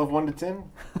a scale of 1 to 10?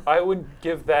 I would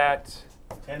give that.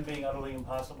 10 being utterly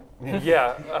impossible.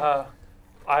 Yeah.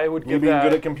 I would You give being that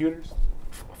good at computers?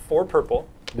 4 purple.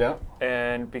 Yeah.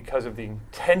 And because of the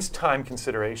intense time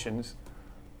considerations,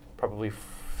 probably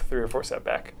 3 or 4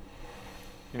 setback.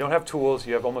 You don't have tools.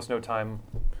 You have almost no time.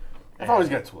 I've always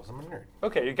got tools. I'm a nerd.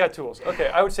 Okay, you got tools. Okay,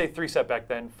 I would say 3 setback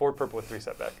then. 4 purple with 3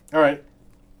 setback. All right.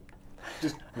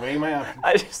 Just weigh my options.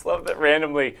 I just love that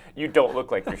randomly you don't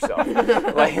look like yourself.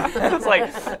 Like it's like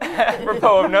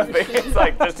apropos of nothing. It's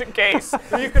like just in case.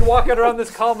 You could walk out around this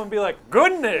column and be like,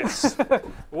 "Goodness,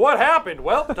 what happened?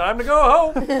 Well, time to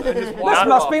go home." And just walk This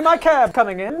must off. be my cab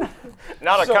coming in.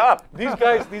 Not a So, cop.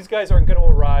 These guys aren't going to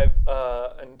arrive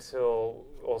until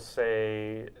we'll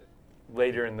say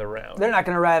later in the round. They're not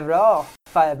going to arrive at all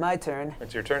if I have my turn.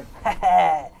 It's your turn.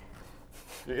 I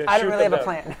You're gonna shoot don't really have them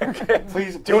a down. plan.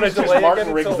 Please, you wanna please just delay it Martin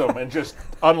again rigs until- them and just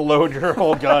unload your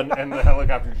whole gun and the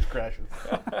helicopter just crashes.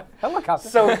 Helicopter.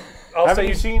 So I'll Haven't say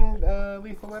you seen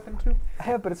Lethal Weapon 2? I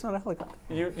have, but it's not a helicopter.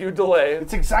 you delay.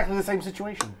 It's exactly the same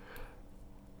situation.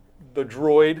 The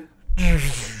droid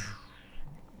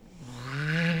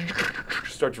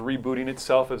starts rebooting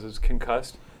itself as it's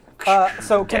concussed.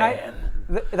 So can I?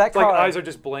 That It's like car. eyes are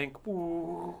just blank.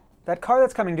 Ooh. That car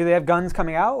that's coming. Do they have guns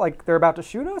coming out? Like they're about to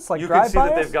shoot us? Like You can drive see by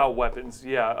that us? they've got weapons.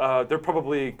 Yeah, they're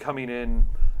probably coming in.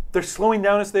 They're slowing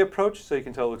down as they approach, so you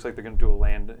can tell it looks like they're going to do a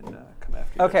land and come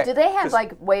after you. Okay. Do they have Just-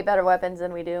 like way better weapons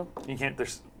than we do? You can't.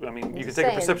 There's. I mean, you can Just take a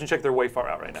saying. perception check. They're way far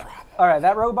out right now. All right.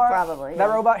 That robot. Probably, That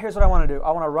yeah. robot. Here's what I want to do.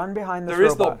 I want to run behind this There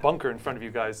is the robot. bunker in front of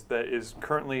you guys that is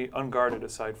currently unguarded.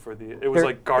 Aside for the, it was There-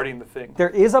 like guarding the thing. There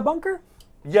is a bunker.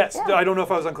 Yes, Yeah. I don't know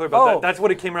if I was unclear about Oh. that. That's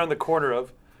what it came around the corner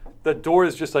of. The door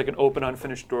is just like an open,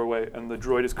 unfinished doorway, and the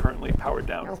droid is currently powered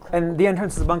down. And the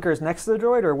entrance to the bunker is next to the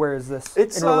droid, or where is this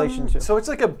It's in relation to? So it's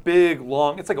like a big,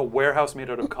 long. It's like a warehouse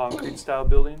made out of concrete style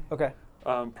building, Okay.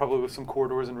 probably with some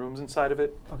corridors and rooms inside of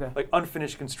it. Okay. Like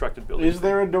unfinished constructed building. Is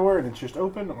there a door and it's just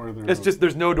open, or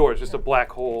There's no door. It's just a black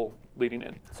hole leading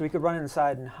in. So we could run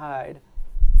inside and hide.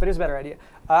 But here's a better idea.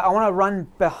 I want to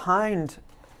run behind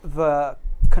the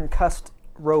concussed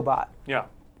robot Yeah.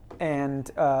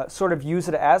 and sort of use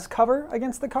it as cover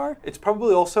against the car. It's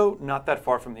probably also not that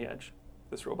far from the edge.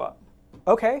 This robot.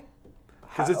 Okay.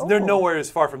 Because they're nowhere as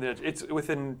far from the edge. It's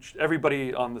within.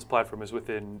 Everybody on this platform is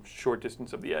within short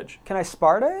distance of the edge. Can I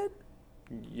Sparta it?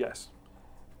 Yes.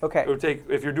 Okay. It would take,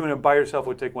 if you're doing it by yourself, it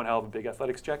would take one hell of a big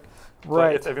athletics check. Right.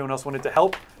 But if everyone else wanted to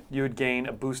help, you would gain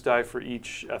a boost die for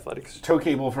each athletics. Tow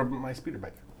cable from my speeder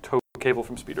bike. Tow cable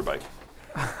from speeder bike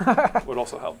would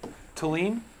also help.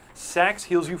 Talene, Sax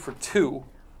heals you for 2,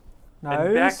 and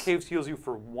Back Nice. Caves heals you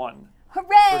for 1, Hooray!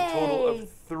 for a total of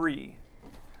 3.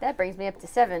 That brings me up to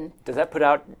 7. Does that put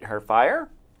out her fire?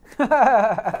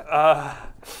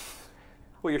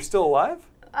 Well, you're still alive?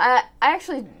 I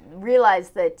actually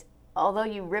realized that although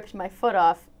you ripped my foot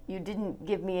off, you didn't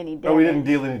give me any damage. Oh, we didn't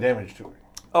deal any damage to her.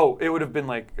 Oh, it would have been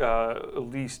like at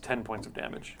least 10 points of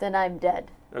damage. Then I'm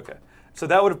dead. Okay. So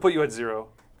that would have put you at 0.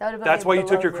 That would have been That's why you took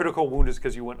below your the- critical wound is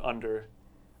because you went under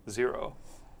 0.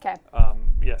 Okay.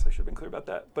 Yes, I should have been clear about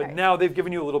that. But Right. now they've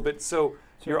given you a little bit, so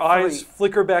your you're eyes 3.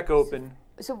 flicker back open.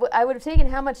 So I would have taken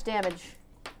how much damage?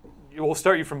 We'll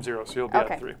start you from 0, so you'll be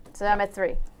Okay. at 3. So I'm at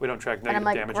 3. We don't track And negative I'm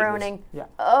like damage groaning. Yeah.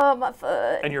 Oh, my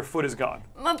foot. and your foot is gone.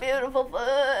 My beautiful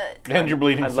foot. And you're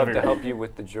bleeding I'd love to severely. help you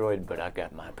with the droid, but I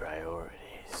got my priorities.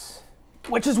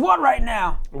 Which is what right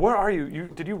now? Where are you?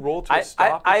 Did you roll to I, a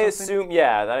stop? I or something?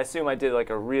 assume I did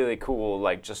like a really cool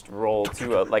like just roll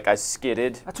to a like I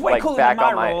skidded That's way like cooler back than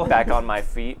on my roll. back on my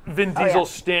feet. Vin Oh, Diesel yeah.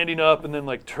 standing up and then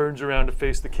like turns around to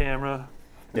face the camera.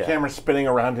 The Yeah. camera's spinning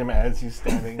around him as he's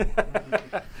standing.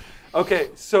 Okay,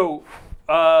 so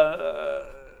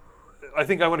I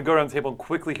think I want to go around the table and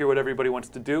quickly hear what everybody wants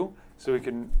to do, so we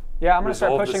can Yeah, I'm gonna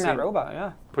start resolve the pushing that scene. robot.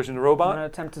 Yeah, pushing the I'm robot. gonna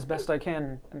attempt as best I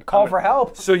can and call for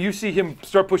help. So you see him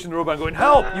start pushing the robot and going,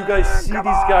 help! You guys see these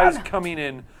guys coming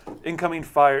in, incoming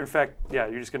fire. In fact, yeah,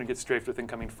 you're just going to get strafed with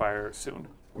incoming fire soon.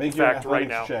 Make In your fact, right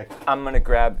athletics now. check. I'm gonna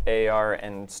grab AR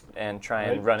and try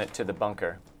and Right. run it to the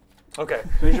bunker. Okay,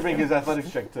 So he should make his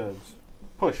athletics check to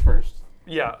push first.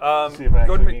 yeah. See if I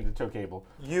go actually to need a tow cable.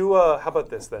 you. How about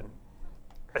this then?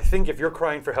 I think if you're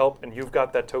crying for help and you've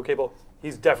got that tow cable,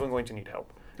 he's definitely going to need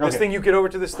help. This Okay. thing, you get over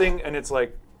to this thing and it's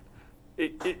like,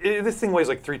 this thing weighs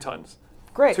like 3 tons.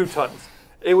 Great. 2 tons.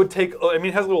 It would take, I mean,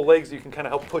 it has little legs that you can kind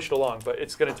of help push it along, but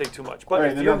it's going to take too much. But All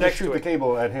right, if then you're I'll just next shoot to the it,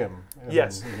 cable at him. and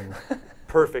Yes. then he can-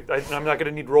 perfect. I'm not going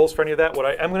to need rolls for any of that. What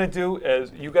I am going to do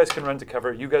is you guys can run to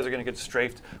cover. You guys are going to get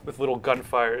strafed with little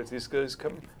gunfire as these guys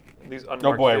come, these unmarked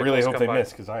Oh boy, I really vehicles hope come they by.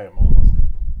 miss because I am almost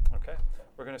dead. Okay.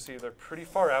 We're going to see they're pretty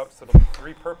far out, so it'll be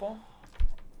 3 purple.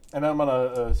 And I'm on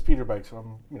a speeder bike, so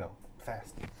I'm,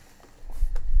 fast.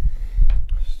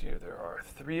 Here there are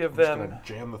 3 of I'm just them. gonna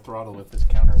jam the throttle with this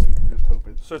counterweight and just hope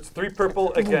it's. So it's 3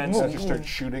 purple against. So I just start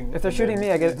shooting. If they're and shooting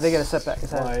then me, they get a setback.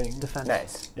 It's a flying. defense.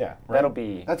 Nice. Yeah, right? That'll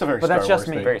be. That's a very But that's Star just Wars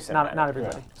me, thing. Very not cinematic.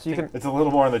 everybody. So you can. It's a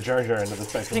little more on the Jar Jar end of the I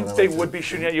spectrum. think than I they like would to- be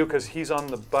shooting at you because he's on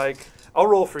the bike. I'll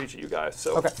roll for each of you guys.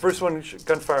 So Okay. first one,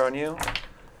 gunfire on you,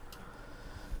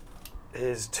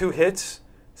 is 2 hits.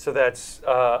 So that's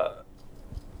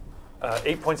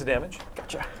 8 points of damage.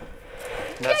 Gotcha.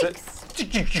 And that's it.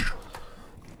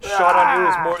 Shot on you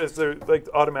is more is their like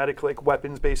automatic like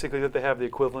weapons basically that they have the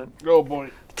equivalent. Oh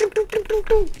boy.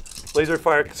 Laser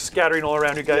fire scattering all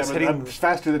around you Yeah, guys, but hitting. I'm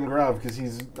faster than Grav because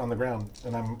he's on the ground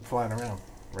and I'm flying around,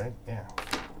 right? Yeah.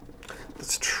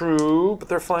 That's true, but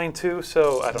they're flying too,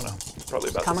 so I don't know. It's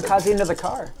probably about the Kamikaze into the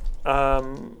car.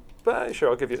 same. But sure,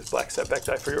 I'll give you this black setback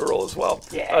die for your roll as well.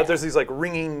 Yeah. There's these like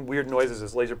ringing weird noises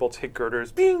as laser bolts hit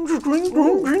girders. Bing, ring,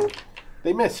 ring, ring.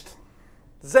 They missed.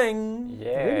 Zing.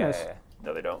 Yeah. Goodness.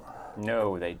 No, they don't.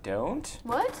 No, they don't.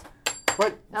 What?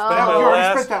 What? Oh, you already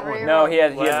last spent that one. No, he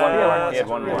had one Wow. more. He had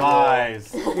one more.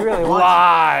 Lies. He really wants.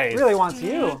 Lies. Really wants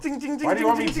you. Ding, ding, ding, Why do you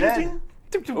want me ding, dead? ding,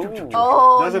 ding, ding, ding, ding.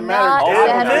 Oh, Doesn't matter. not Oh,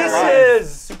 And Saturday.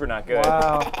 misses. Super not good.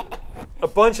 Wow. A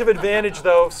bunch of advantage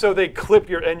though, so they clip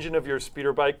your engine of your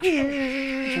speeder bike.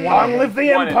 Long live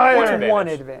the One- Empire. one advantage. One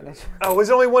advantage. Oh,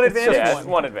 was only one advantage. Yeah, it's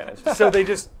one advantage. So they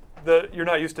just you're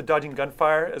not used to dodging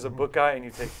gunfire as a book guy, and you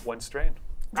take 1 strain.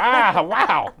 Ah,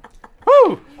 wow.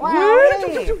 Woo! Wow.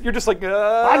 You're just like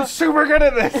I'm super good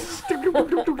at this.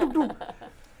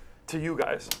 to you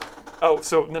guys. Oh,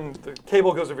 so then the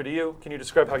cable goes over to you. Can you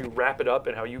describe how you wrap it up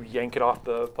and how you yank it off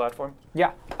the platform?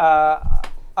 Yeah.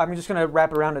 I'm just gonna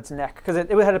wrap it around its neck because it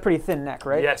had a pretty thin neck,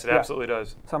 right? Yes, it Yeah. absolutely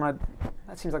does. So I'm gonna.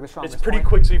 That seems like the strongest. It's pretty point.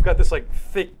 quick, so you've got this like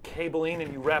thick cabling,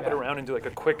 and you wrap it Yeah. around and do like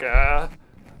a quick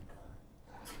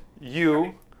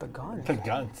You. The gun. The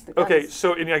guns. Okay,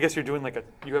 so and I guess you're doing like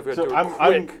you have to So do I'm,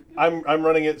 a quick. I'm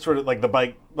running it sort of like the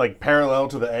bike like parallel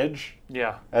to the edge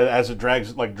Yeah. as it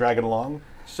drags dragging along.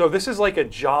 So this is like a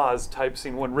Jaws type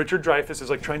scene when Richard Dreyfuss is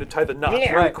like trying to tie the knots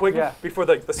really Right, quick yeah. before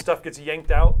the stuff gets yanked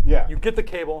out. Yeah. You get the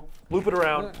cable, loop it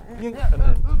around, and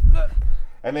then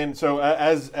And then so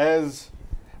as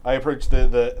I approach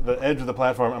the edge of the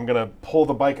platform, I'm gonna pull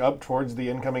the bike up towards the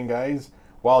incoming guys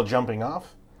while jumping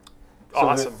off. So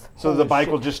awesome. So the bike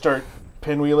will just start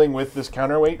pinwheeling with this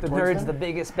counterweight. The towards nerd's them. the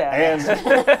biggest bad. And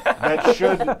that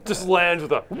should, Just lands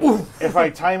with a. if I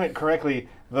time it correctly,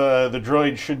 the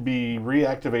droid should be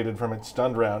reactivated from its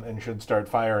stunned round and should start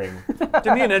firing.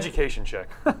 Give me an education check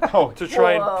Oh, to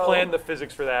try and Whoa. plan the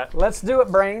physics for that. Let's do it,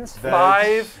 brains.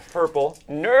 that's- 5 purple.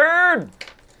 Nerd!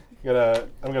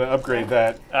 I'm gonna upgrade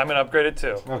that. I'm gonna upgrade it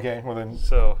too. Okay, well then.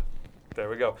 So, there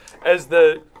we go. As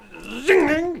the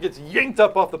zing gets yanked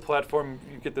up off the platform,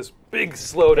 you get this big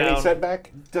slowdown. Any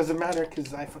setback? Doesn't matter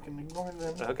because I fucking ignore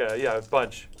them. Okay, yeah, a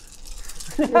bunch.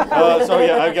 So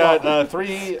yeah, I've got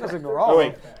 3. Doesn't go Oh wrong.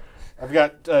 wait, I've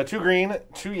got 2 green,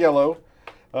 2 yellow,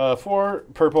 4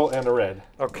 purple, and a red.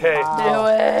 Okay. Do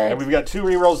And it. we've got 2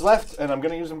 rerolls left, and I'm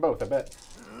gonna use them both. I bet.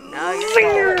 No, you're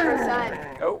gonna do it first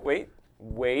time. Oh, wait.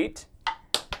 Wait.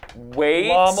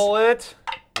 Lommel it.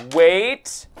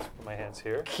 Wait. Put my hands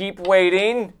here. Keep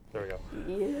waiting. There we go.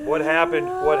 What happened?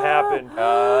 What happened?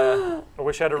 Uh, I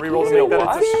wish I had a reroll to You make know that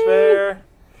what? into spare.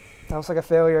 That looks like a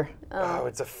failure. Oh,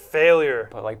 it's a failure.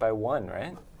 but like by 1,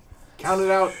 right? Count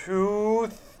it out. Two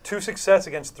success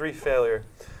against 3 failure.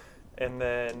 And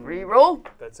then Reroll.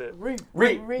 that's it. Re-roll!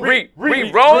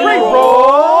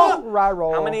 Rye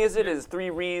roll. How many is it? Is 3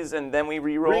 re's and then we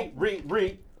re-roll?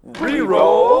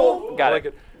 Reroll. Got I it.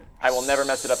 like I will never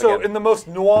mess it up So again. in the most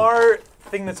noir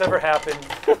thing that's ever happened,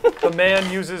 the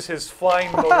man uses his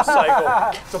flying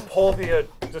motorcycle to pull the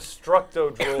Destructo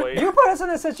droid. You put us in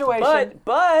a situation.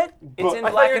 But it's in I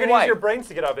thought black you were and going to use white. your brains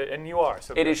to get out of it, and you are.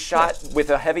 So It is shot with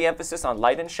a heavy emphasis on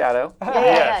light and shadow. Yeah.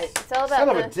 Yes. It's all about Son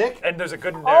of the. a dick. And there's a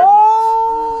good nerd.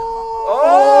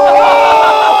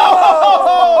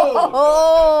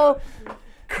 Oh.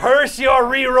 Curse your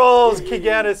rerolls,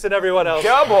 Kiganis and everyone else.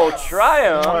 Double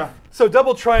triumph. So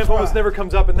double triumph almost never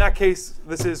comes up. In that case,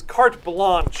 this is carte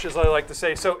blanche, as I like to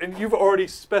say. So, and you've already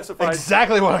specified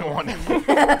Exactly what I wanted.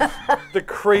 the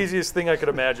craziest thing I could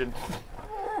imagine.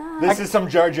 This is some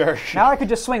Jar Jar shit. Now I could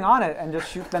just swing on it and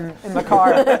just shoot them in the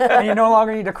car, and you no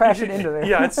longer need to crash it into there.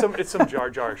 Yeah, it's some Jar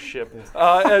Jar ship.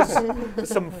 As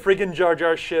some friggin' Jar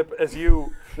Jar ship. As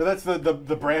you So that's the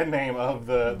brand name of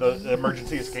the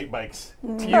emergency escape bikes.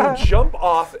 jump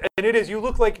off, and it is you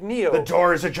look like Neo. The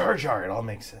door is a Jar Jar. It all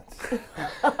makes sense.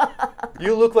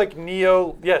 You look like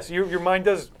Neo. Yes, your mind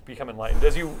does become enlightened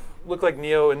as you look like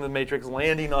Neo in the Matrix,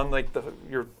 landing on like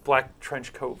your black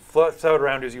trench coat fluffs out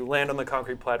around as you land on the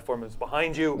concrete platform that's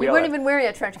behind you. You weren't even wearing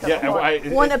a trench coat. Yeah, before.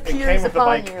 it One came appears with the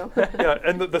upon bike. you. Yeah,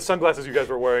 and the sunglasses you guys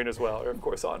were wearing as well are of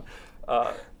course on.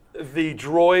 The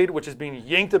droid, which is being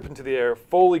yanked up into the air,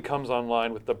 fully comes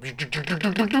online with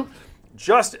the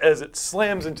just as it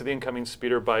slams into the incoming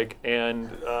speeder bike and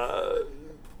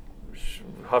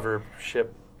hover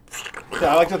ship.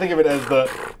 Yeah, I like to think of it as the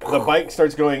bike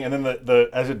starts going, and then the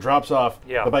as it drops off,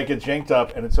 Yeah. the bike gets yanked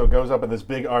up, and so it goes up in this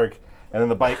big arc, and then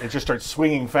the bike it just starts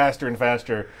swinging faster and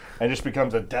faster, and just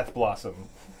becomes a death blossom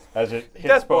as it hits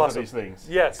Death both blossom. of these things.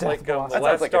 Yes, like the Blossom. That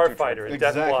last sounds like a true Starfighter, it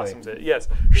Exactly. Death blossoms it. Yes.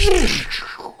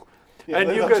 Yeah, And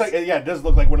it you looks guys- like, it does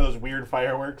look like one of those weird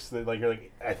fireworks that like you're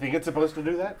like, I think it's supposed to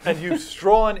do that. And you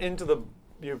stroll on into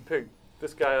you pick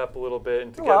this guy up a little bit,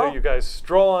 and together Hello. you guys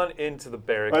stroll on into the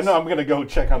barracks. No, I'm gonna go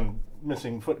check on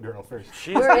missing foot girl first.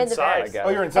 She's We're in the inside. barracks. got Oh,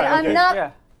 it. you're inside. I'm okay. not.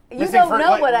 Yeah. You Missing don't foot-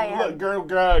 know like, what I am. look,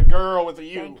 girl with a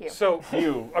U. Thank you. So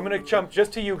You. I'm gonna jump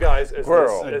just to you guys as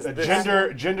Girl. this, as A this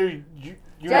gender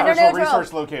universal neutral.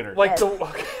 resource locator. like Yes.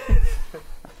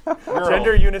 the Girl.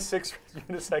 gender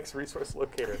unisex resource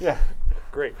locator. Yeah.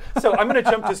 Great. So I'm gonna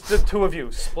jump just to 2 of you,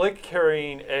 Splick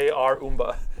carrying AR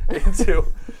Oomba into.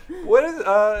 What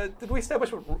is? Did we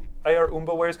establish what AR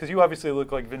Oomba wears? Because you obviously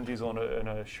look like Vin Diesel in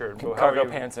a shirt. But how Cargo are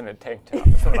you- pants and a tank top.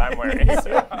 That's what I'm wearing.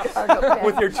 Cargo pants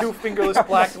with your 2 fingerless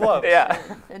black gloves. yeah.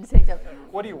 and tank top.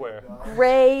 What do you wear?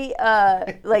 Gray,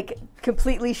 like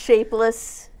completely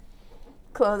shapeless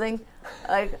clothing,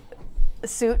 like a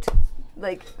suit,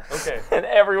 like. Okay. And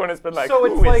everyone has been like, So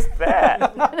who it's is like-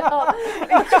 that?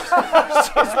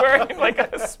 She's wearing like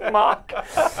a smock.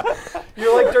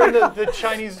 You're like during the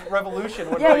Chinese Revolution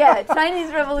when Yeah, like yeah,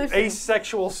 Chinese Revolution.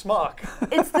 asexual smock.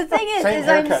 It's the thing is Same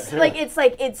I'm haircut, too.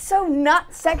 it's so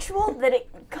not sexual that it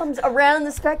comes around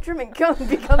the spectrum and becomes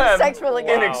sexual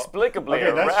again. Inexplicably Okay,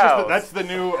 aroused. that's the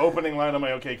new opening line on my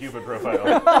OkCupid profile.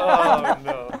 Oh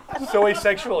no. So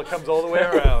asexual, it comes all the way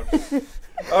around.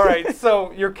 All right,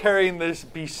 so you're carrying this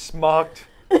besmocked,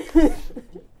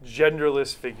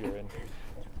 genderless figure in.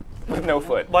 with no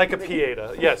foot. Like a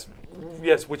Pieta.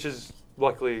 Yes, which is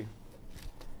luckily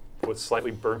was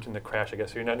slightly burnt in the crash, I guess,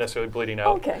 so you're not necessarily bleeding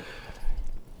out. Okay.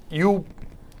 You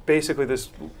basically there's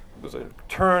a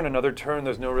turn, another turn,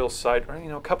 there's no real side,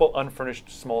 a couple unfurnished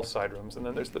small side rooms, and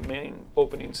then there's the main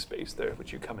opening space there,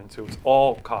 which you come into. It's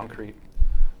all concrete.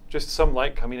 just some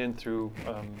light coming in through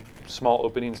small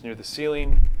openings near the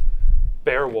ceiling.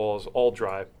 Bare walls, all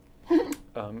dry.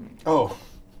 Oh.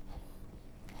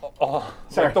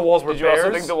 Sorry. Like the walls were Did you bears.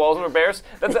 also think the walls were bears?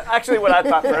 That's actually what I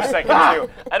thought for a second too.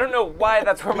 I don't know why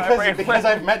that's where my brain Because went.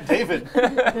 I've met David.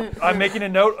 I'm making a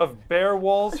note of bare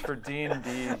walls for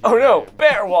D&D. Oh no,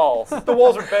 bear walls. The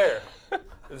walls are bare.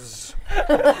 I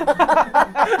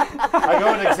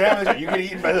go and examine it. You get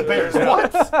eaten by the bears.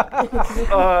 What?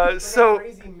 So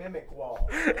Crazy mimic wall.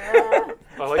 I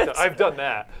like that. I've done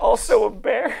that. Also a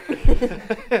bear.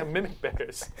 Mimic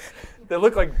bears. They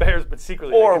look like bears, but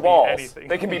secretly Or they can walls. be anything.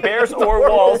 They can be bears or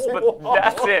walls, but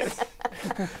that's it.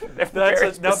 They're That's very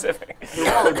it. Now- specific.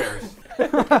 Waller bears.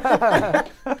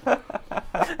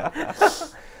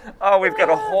 Oh, we've got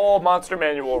a whole monster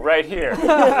manual right here.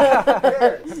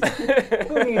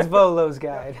 Who needs Volo's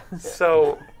guide?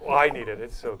 So I need it.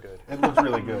 It's so good. It looks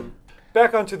really good.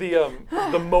 Back onto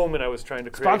the moment I was trying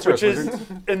to create, Sponsor which us, is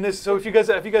Wizards. in this. So if you guys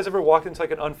ever walked into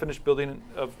like an unfinished building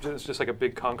of just like a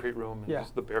big concrete room, and Yeah.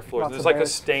 just the bare floors, Lots and of there's like bears.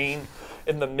 a stain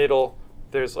in the middle.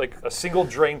 There's like a single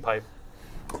drain pipe,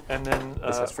 and then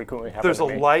This has frequently happened there's to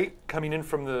a me. light coming in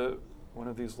from one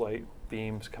of these light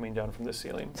beams coming down from the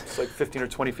ceiling. It's like 15 or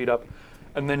 20 feet up,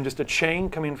 and then just a chain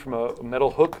coming from a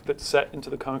metal hook that's set into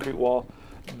the concrete wall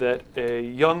that a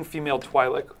young female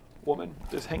Twi'lek woman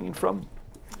is hanging from.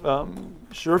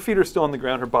 Her feet are still on the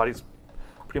ground. Her body's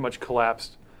pretty much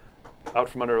collapsed out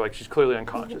from under her. Like she's clearly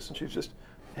unconscious, and she's just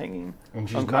hanging. And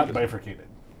she's not unconscious. bifurcated.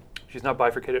 She's not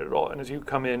bifurcated at all. And as you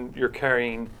come in, you're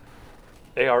carrying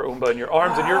AR Umba in your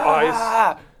arms, and your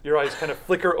eyes kind of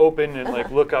flicker open and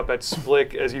like look up at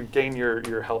Splick as you gain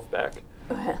your health back.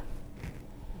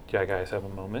 Do you guys have a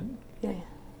moment? Yeah.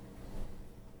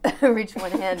 Reach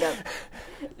one hand up.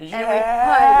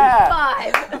 Yeah.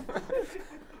 And we five.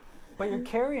 But you're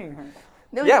carrying her.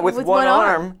 No, Yeah, with one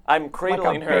arm, I'm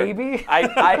cradling her. baby?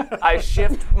 I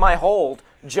shift my hold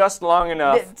just long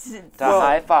enough to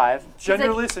high five.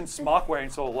 Generalist and smock wearing,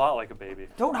 so a lot like a baby.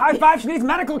 Don't high five. She needs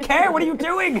medical care. What are you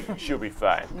doing? She'll be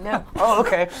fine. No. Oh,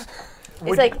 okay.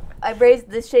 It's like I raised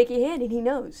this shaky hand and he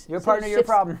knows. Your So partner, it your shifts-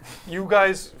 problem. You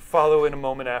guys follow in a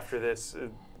moment after this,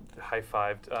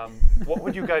 high-fived. What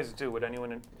would you guys do? Would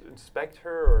anyone inspect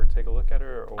her or take a look at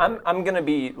her? Or I'm gonna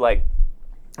be like,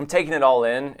 I'm taking it all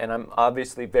in, and I'm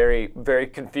obviously very, very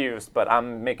confused, but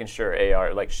I'm making sure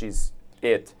AR, like she's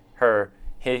her,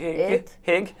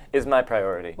 Hig is my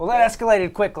priority. Well, that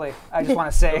escalated quickly. I just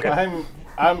want to say.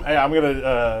 I'm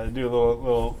gonna do a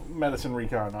little medicine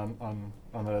recon on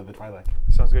the Twi'lek.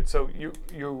 Sounds good. So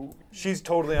she's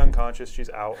totally unconscious. She's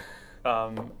out.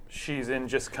 She's in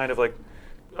just kind of like,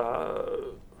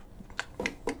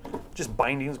 just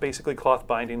bindings, basically cloth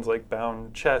bindings, like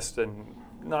bound chest and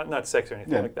not sex or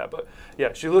anything Yeah. like that. But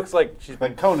yeah, she looks like she's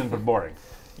Like Conan, but boring.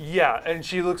 yeah, and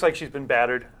she looks like she's been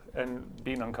battered and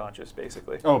beaten unconscious,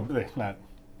 basically, Oh, not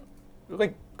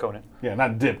like Conan.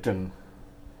 not dipped and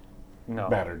No,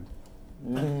 battered.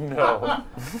 no,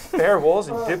 bare walls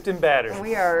and dipped and battered.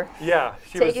 We are Yeah,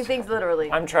 she taking was. things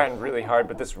literally. I'm trying really hard,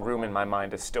 but this room in my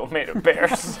mind is still made of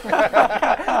bears.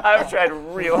 I've tried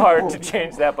real hard to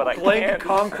change that, but I Blank can't.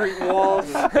 concrete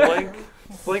walls, as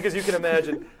blank as you can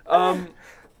imagine. I'm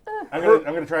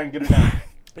gonna try and get it down.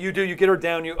 You get her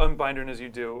down, you unbind her, and as you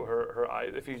do, her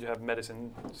eyes, if you have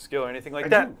medicine skill or anything like I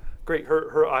that, do. great.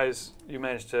 Her eyes, you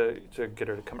manage to get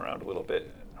her to come around a little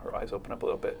bit. Her eyes open up a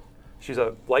little bit. She's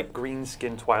a light green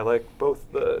skinned Twi'lek.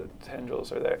 Both the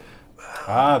tendrils are there.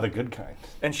 Ah, the good kind.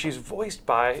 And she's voiced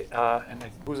by,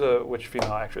 which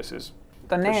female actress is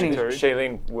The nanny. Terry?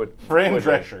 Shailene Wood. Fran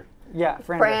Woodley. Drescher. Yeah,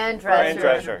 Fran. Fran Fran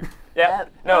Drescher. Drescher. Yeah.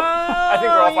 Yep. No, I think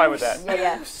we're all fine with that. Yeah,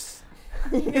 yeah.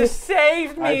 You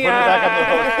saved I put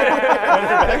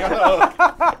it back on the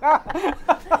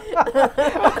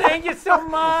hook. Thank you so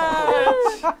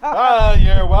much.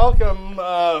 You're welcome. Who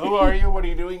are you? What are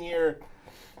you doing here?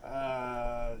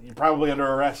 You're probably under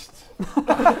arrest. Look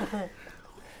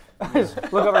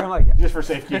over him like, yeah, Just for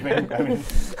safekeeping. I mean,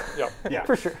 yeah.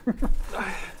 for sure.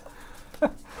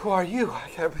 Who are you?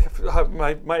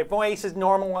 My voice is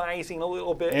normalizing a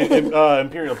little bit.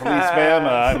 Imperial Police,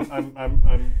 ma'am. I'm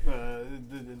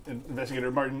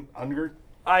Investigator Martin Unger.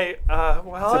 Said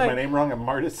my name wrong. I'm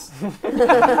Martis.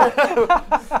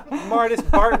 Martis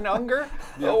Barton Unger.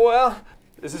 Oh, well,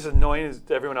 is this annoying as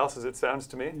to everyone else as it sounds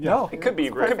to me? No. It could be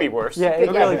worse. Yeah, it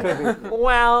really could be.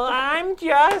 Well, I'm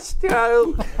just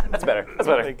That's better. That's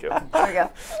better. thank you. There we go.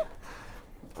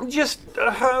 Just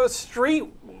a street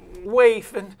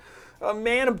waif, and a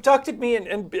man abducted me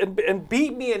and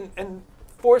beat me and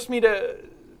forced me to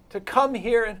come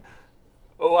here. And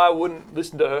I wouldn't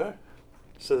listen to her,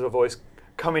 says a voice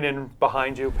coming in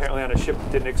behind you, apparently on a ship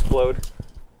that didn't explode.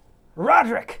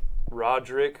 Roderick.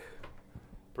 Roderick.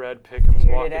 Brad Pickham's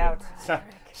Figured walking it in. out.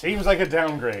 Seems like a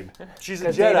downgrade. She's a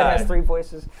Because David has Jedi. 3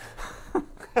 voices.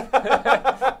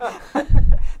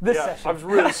 This Yeah, session. I was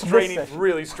really session.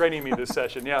 really straining me this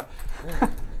session. Yeah. I'll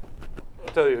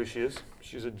tell you who she is.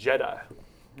 She's a Jedi,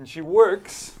 and she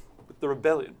works with the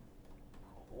rebellion.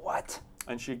 What?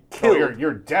 And she Oh, killed.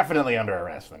 you're definitely under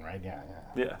arrest then, right? Yeah.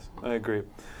 Yes, I agree.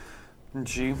 And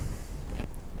she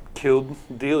killed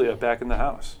Delia back in the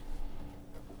house.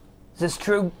 Is this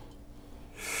true?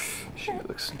 She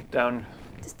looks down.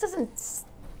 This doesn't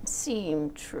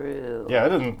seem true. Yeah,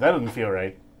 that doesn't feel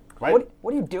right. Why?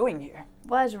 What are you doing here?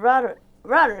 Why is Roderick?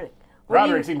 what are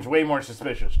Roderick you- seems way more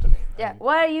suspicious to me. Yeah.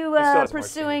 Why are you still has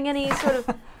pursuing any sort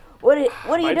of? What are you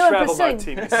My doing travel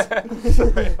pursuing? martinis.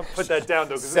 Sorry, I'll put that down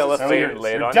though. 'Cause this Sell is a So Later you're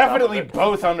on top of definitely it.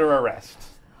 both under arrest.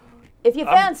 If you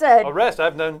found said arrest.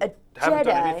 Haven't done Jedi.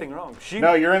 anything wrong. She,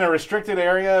 No, you're in a restricted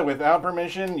area without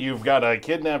permission. You've got a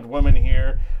kidnapped woman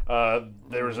here.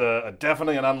 There was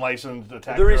definitely an unlicensed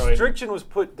attack the droid. restriction was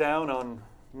put down on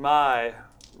my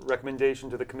recommendation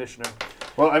to the commissioner.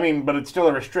 Well, I mean, but it's still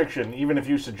a restriction. Even if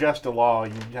you suggest a law,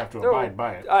 you have to abide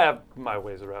by it. I have my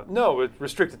ways around. No, it's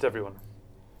restricted to everyone,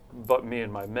 but me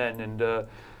and my men. And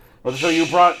Well, so you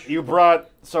brought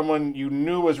someone you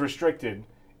knew was restricted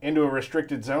into a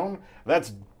restricted zone.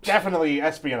 That's definitely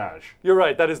espionage. you're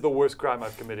right. That is the worst crime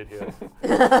I've committed here.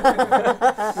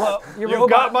 Well, You've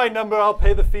got my number. I'll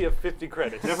pay the fee of 50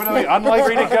 credits. Definitely Free to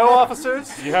unlicensed. go,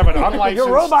 officers. You have an unlicensed. Your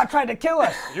robot tried to kill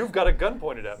us. You've got a gun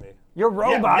pointed at me. Your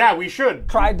robot Yeah, we should.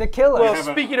 tried to kill us. Well, have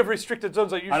a- speaking of restricted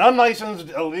zones, like you. An unlicensed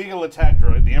illegal attack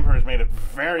droid. The Emperor has made it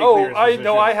very clear. Oh, his I position.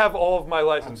 know. I have all of my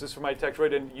licenses for my tech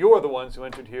droid, and you're the ones who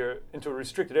entered here into a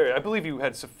restricted area. I believe you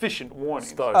had sufficient warning.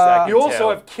 You also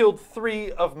have killed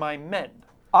 3 of my men.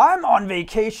 I'm on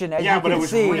vacation, as Yeah, you but can it was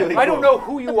see. really. I don't know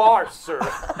who you are, sir,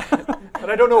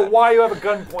 and I don't know why you have a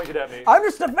gun pointed at me. I'm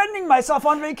just defending myself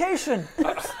on vacation,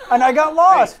 and I got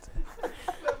lost.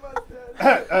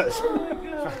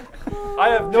 I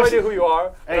have no idea who you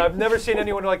are, and I've never seen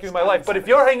anyone like you in my life. But if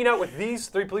you're hanging out with these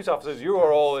 3 police officers, you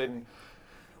are all in,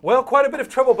 well, quite a bit of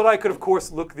trouble. But I could, of course,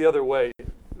 look the other way.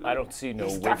 I don't see no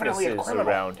definitely a witnesses criminal.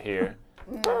 around here.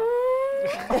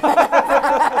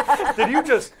 Did you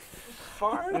just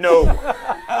fart? No.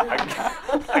 I get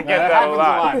That that a happens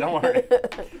lot. Don't worry.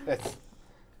 That's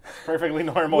perfectly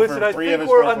normal Listen, for I 3 of think his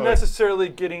we're portfolios. unnecessarily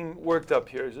getting worked up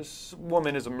here. This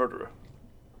woman is a murderer.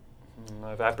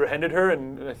 I've apprehended her,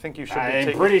 and I think you should be I'm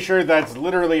taking. pretty sure that's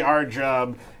literally our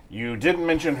job. You didn't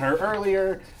mention her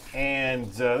earlier, and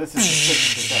this is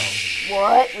just to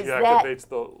what was Yeah, that? activates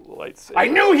the lightsaber. I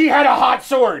knew he had a hot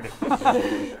sword.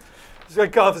 I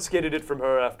confiscated it from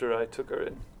her after I took her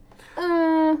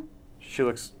in. She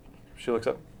looks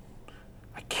up.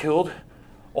 I killed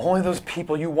only those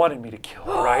people you wanted me to kill,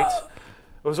 right?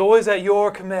 It was always at your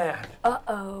command.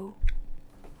 Uh-oh.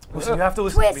 Listen, you have to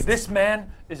listen to me. Twist. This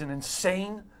man is an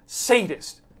insane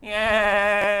sadist.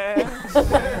 Yeah.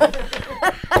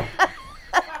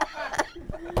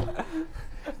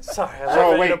 Sorry, I left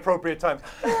at wait. inappropriate time.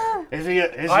 Is he? I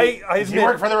Does he admit-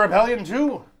 work for the rebellion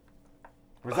too?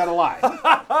 Or is that a lie?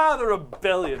 Ah, the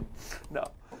rebellion.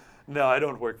 No, I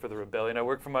don't work for the rebellion. I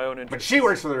work for my own But interests. she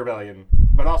works for the rebellion.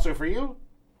 But also for you?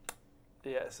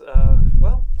 Yes.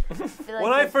 Well, I feel like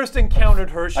when I this- first encountered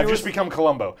her, she I've was. just become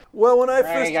Columbo. Well, when I I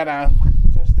first gotta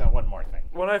just one more thing.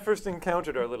 when I first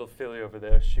encountered our little filly over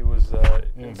there, she was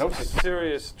in some don't say-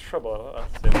 serious trouble. I'll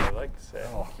say what I like to say.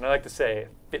 And I like to say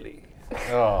filly.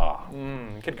 Oh,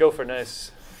 Could go for a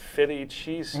nice Philly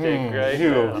cheesesteak, right?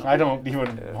 ew. I don't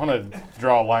even want to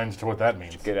draw lines to what that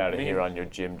means. Get out of here on your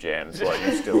gym jams while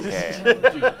you still can.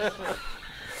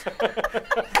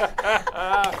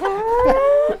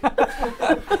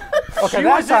 Okay,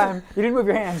 that time you didn't move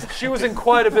your hands. She was in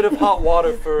quite a bit of hot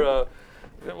water for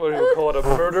what do you call it, a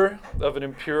murder of an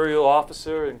imperial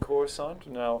officer in Coruscant.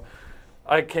 Now,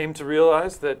 I came to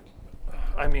realize that,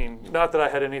 I mean, not that I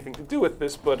had anything to do with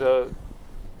this, but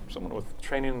someone with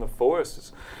training in the Force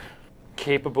is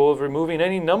capable of removing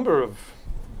any number of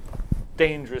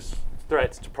dangerous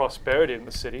threats to prosperity in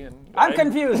the city. And I'm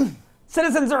confused.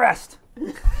 Citizens arrest.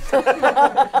 Put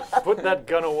that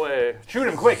gun away. Shoot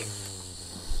him quick.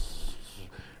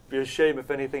 Be a shame if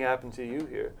anything happened to you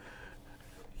here.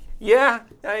 Yeah,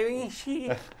 I mean,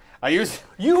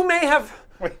 you may have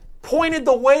pointed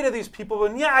the way to these people,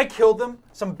 and yeah, I killed them.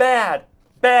 Some bad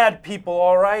people,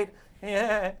 all right?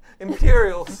 Yeah,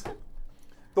 Imperials.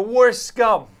 The worst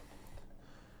scum.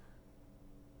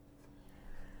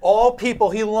 All people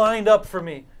he lined up for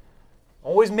me.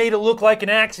 Always made it look like an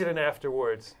accident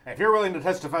afterwards. If you're willing to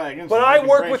testify against But him, I can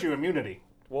work grant with- you immunity.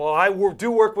 Well, I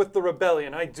do work with the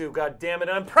rebellion. I do, God damn it.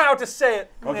 And I'm proud to say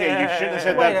it. Okay, you shouldn't have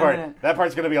said Wait that a part. minute. That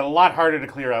part's going to be a lot harder to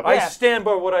clear up. I stand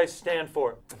by what I stand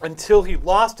for. Until he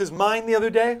lost his mind the other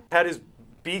day, had his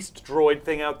beast droid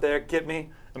thing out there get me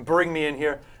and bring me in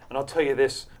here. And I'll tell you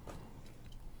this.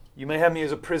 You may have me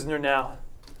as a prisoner now,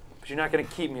 but you're not going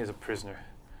to keep me as a prisoner.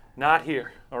 Not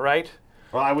here, all right?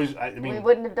 Well, I mean, We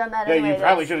wouldn't have done that yeah, anyway. you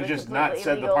probably That's should have just not completely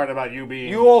said the illegal. part about you being.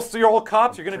 You're all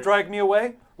cops. You're going to drag me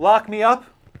away? Lock me up?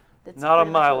 That's Not on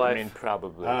pretty my much I life. mean,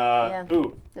 probably. Yeah.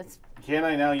 Ooh, That's can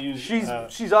I now use?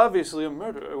 She's obviously a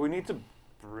murderer. We need to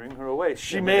bring her away.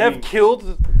 She Yeah, may but I have mean-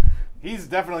 killed He's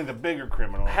definitely the bigger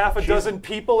criminal. half a She's- dozen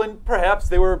people, and perhaps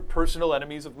they were personal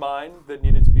enemies of mine that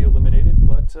needed to be eliminated.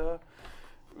 But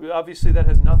obviously, that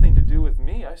has nothing to do with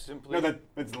me. I simply. No,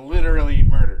 that's literally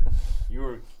murder.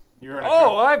 You're an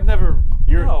Oh, I've never.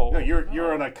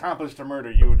 you're an accomplice to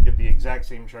murder. You would get the exact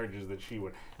same charges that she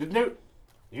would. Did no?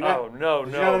 You Oh no,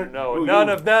 did no, you not- no! ooh, None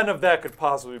you- of that could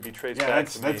possibly be traced Yeah, back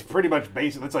that's to me. pretty much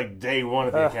basic. That's like day one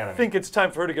at the academy. I think it's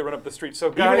time for her to get run up the street. So,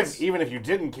 even guys, if you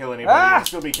didn't kill anybody, it'd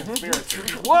still be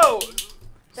conspiracy. whoa!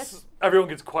 Everyone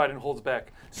gets quiet and holds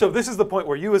back. So this is the point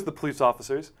where you, as the police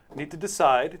officers, need to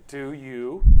decide: do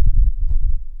you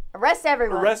arrest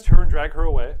everyone. arrest her and drag her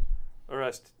away,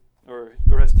 arrest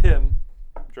him,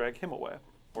 drag him away,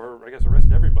 or I guess arrest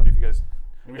everybody if you guys.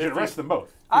 We should arrest them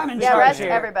both. I'm in Yeah, charge arrest here.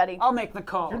 everybody. I'll make the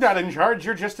call. You're not in charge.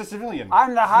 You're just a civilian.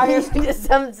 I'm the highest. Just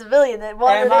some civilian that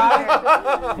wandered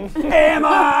in here. Am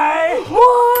I?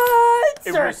 What?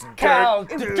 It Sir, was Cow,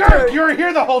 dirt. dude. Dirk, you were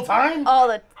here the whole time. all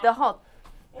the whole.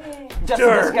 Just a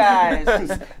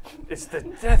disguise. It's the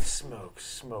death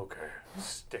smoker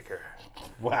sticker.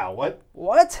 Wow, what?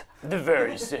 What? The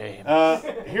very same.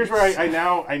 Here's where I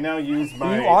now use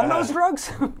my. You on those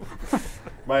drugs?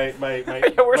 My we're my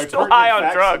still pertinent high on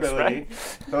facts drugs, ability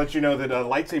to let you know that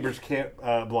lightsabers can't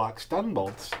block stun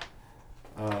bolts,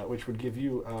 which would give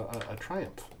you a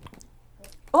triumph.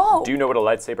 Oh. Do you know what a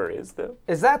lightsaber is, though?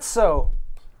 Is that so?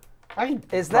 I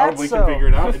Is that probably so? can figure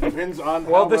it out. It depends on.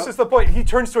 Well, this is the point. He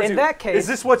turns towards In you. that case- Is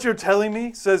this what you're telling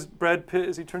me? Says Brad Pitt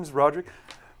as he turns to Roderick.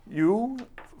 You,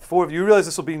 four of you, realize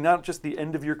this will be not just the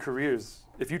end of your careers.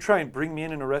 If you try and bring me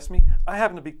in and arrest me, I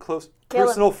happen to be close Kill him.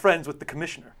 personal friends with the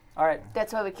commissioner. All right.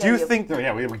 That's why we kill Do you think? No,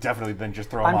 yeah, we definitely then just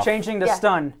throw him I'm off. changing to Yeah.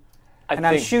 stun, I and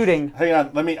I'm think shooting. Hang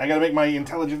on, I gotta make my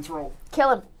intelligence roll.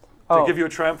 kill him? To Oh, give you a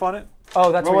triumph on it?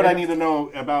 oh, that's What would you're I doing? need to know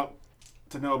about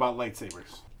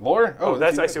lightsabers? Lore? Oh,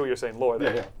 that's I see what you're saying. Lore. Yeah,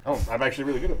 There. yeah. Oh, I'm actually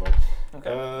really good at lore.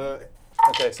 Okay.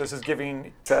 Okay, so this is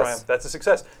giving triumph. That's a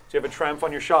success. So you have a triumph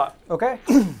on your shot. Okay.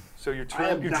 So you I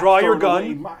am you not draw your throwing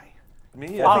away gun. my-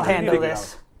 Me, I'll think you handle need to-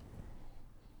 this.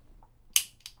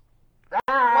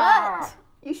 What?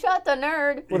 You shot the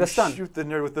nerd. With You a stun. Shoot the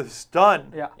nerd with the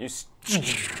stun. Yeah. you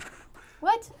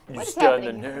What? What is stun the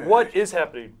happening? nerd. What is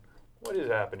happening? What is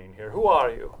happening here? Who are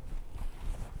you?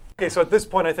 Okay, so at this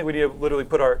point, I think we need to literally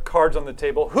put our cards on the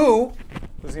table. Who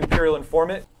was the Imperial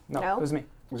informant? No, No. it was me. It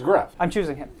was Gruff, I'm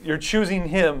choosing him. You're choosing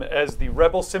him as the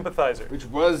rebel sympathizer. which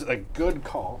was a good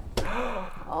call.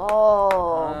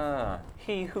 Oh.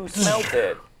 He who smelt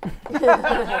it.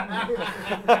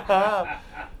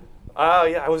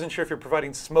 Yeah, I wasn't sure if you're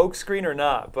providing smoke screen or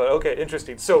not, but okay,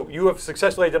 interesting. So you have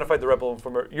successfully identified the rebel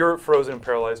informer. You're frozen and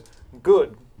paralyzed.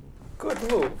 Good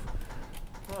move.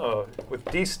 Oh, with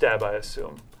D-stab, I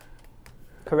assume.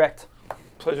 Correct.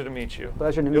 Pleasure to meet you.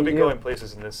 Pleasure to You'll meet be you. going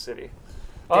places in this city.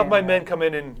 I'll have my Damn men come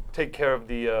in and take care of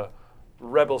the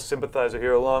rebel sympathizer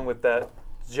here, along with that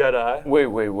Jedi.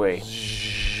 Wait.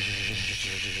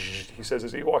 He says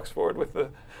as he walks forward with the.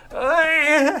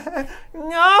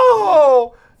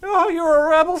 No! Oh, you're a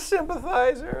rebel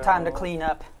sympathizer. Time to clean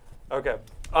up. Okay.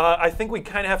 I think we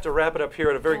kind of have to wrap it up here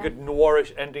at a very good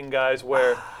noirish ending, guys,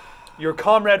 where your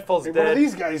comrade falls Hey, dead what do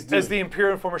these guys do? as the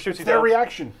Imperial informer shoots you Their down.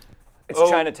 reaction. It's Oh.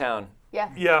 Chinatown. Yeah.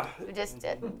 Yeah.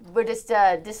 We're just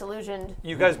disillusioned.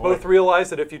 You guys boy. both realize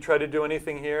that if you try to do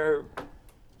anything here,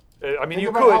 I mean, Think you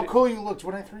about how could. cool you looked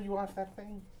when I threw you off that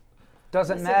thing.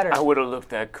 Doesn't matter. I would have looked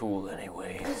that cool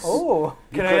anyways. Oh.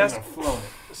 Can I Couldn't ask? have flown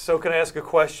it. So can I ask a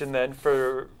question then?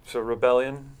 So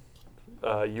Rebellion,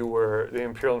 you were the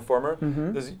Imperial informer.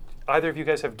 Does either of you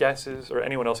guys have guesses, or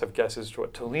anyone else have guesses to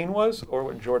what Talene was or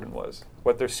what Jordan was?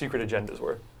 What their secret agendas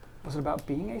were? Was it about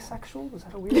being asexual? Was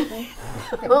that a weird thing?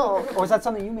 Oh. Or was that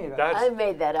something you made up? That's, I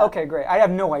made that up. Okay, great. I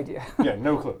have no idea. Yeah,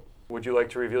 no clue. would you like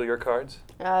to reveal your cards?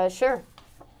 Sure.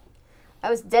 I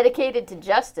was dedicated to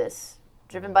justice,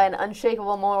 driven by an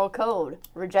unshakable moral code,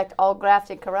 reject all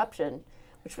grafted corruption,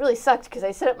 which really sucked because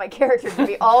I set up my character to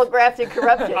be all grafted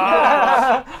corruption.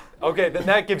 Okay, then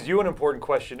that gives you an important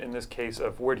question in this case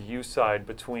of where do you side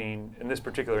between, in this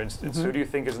particular instance, who do you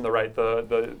think is in the right?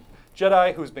 The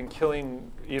Jedi who's been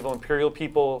killing evil Imperial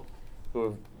people who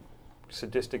have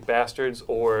sadistic bastards,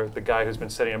 or the guy who's been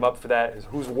setting him up for that?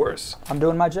 Who's worse? I'm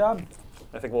doing my job.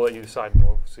 I think we'll let you decide and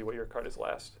we'll see what your card is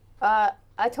last.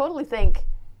 I totally think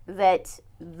that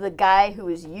the guy who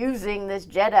is using this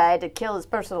Jedi to kill his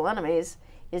personal enemies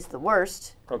is the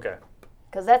worst, Okay.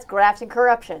 because that's graft and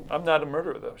corruption. I'm not a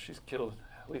murderer, though. She's killed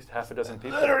at least half a dozen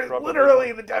people.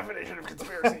 Literally the definition of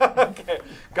conspiracy. Okay,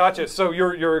 gotcha. So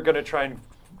you're gonna try and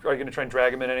are you gonna try and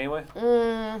drag him in anyway?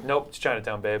 Nope, it's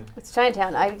Chinatown, babe. It's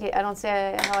Chinatown. I don't see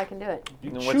how I can do it.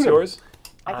 And shoot what's him. yours?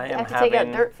 I am have to take out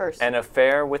having dirt first. an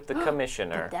affair with the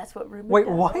commissioner. That's what Ruben Wait,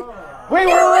 does. what? Wait,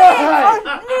 we're right!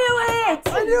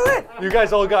 I knew it! You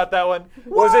guys all got that one.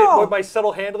 Was it Wow. what my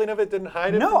subtle handling of it didn't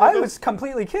hide it? No, from I you? was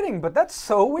completely kidding, but that's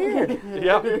so weird.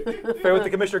 Yep. Fair with the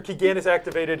commissioner. Keeganis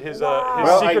activated his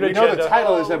Well, secret we know agenda. the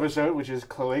title of this episode, which is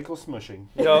Cloacal Smushing.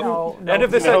 Yep. No, End of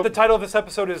this. no. The title of this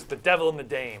episode is "The Devil and the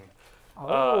Dame."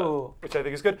 Oh. Which I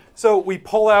think is good. So we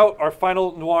pull out our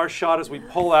final noir shot as we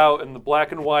pull out in the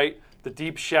black and white, the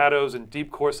deep shadows and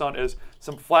deep Coruscant as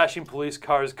some flashing police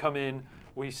cars come in.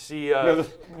 We see The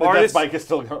Martis, death bike is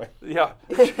still going. yeah,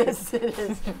 Yes, it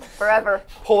is. Forever.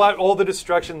 pull out all the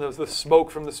destruction, the smoke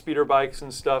from the speeder bikes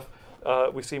and stuff.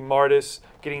 We see Martis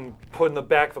getting put in the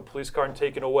back of a police car and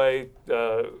taken away.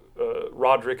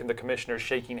 Roderick and the commissioner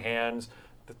shaking hands,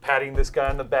 patting this guy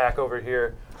on the back over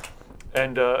here,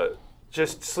 and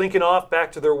just slinking off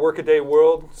back to their workaday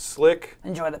world. Slick,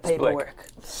 Enjoy the paperwork.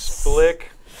 Splick.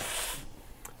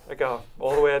 I got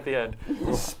all the way at the end.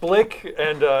 Splick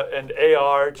and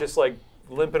AR just like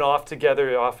limping off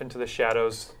together, off into the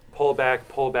shadows. Pull back,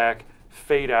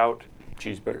 fade out.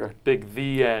 Cheeseburger. Big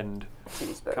the end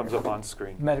comes up on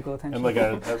screen. Medical attention. And like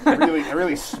a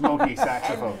really smoky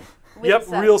saxophone. Yep,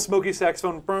 Lisa. real smoky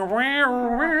saxophone.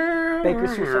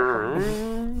 Baker's Street.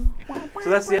 So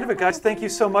that's the end of it, guys. Thank you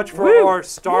so much for our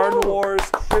Star Wars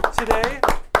trip today.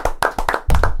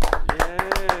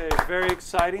 Yay, very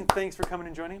exciting. Thanks for coming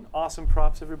and joining. Awesome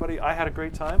props, everybody. I had a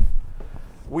great time.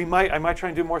 I might try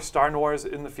and do more Star Wars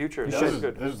in the future. That was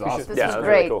good. This is awesome. This Yeah, is that was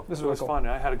great. really cool. This is It really was cool. fun.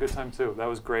 I had a good time too. That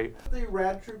was great. The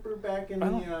Rad Trooper back in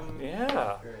the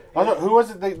Yeah. Also, who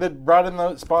was it that brought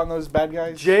in spawning those bad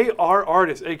guys? J.R.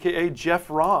 Artist, aka Jeff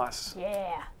Ross,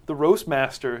 Yeah. the roast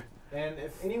master. And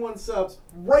if anyone subs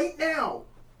right now,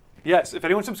 Yes, if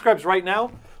anyone subscribes right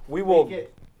now, we will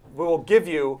give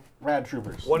you Rad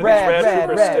Troopers. one of these Rad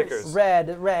Trooper stickers.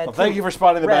 Red. Well, thank you for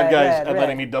spotting the bad guys and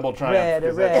letting me double triumph. Red,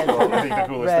 because red, that's I think the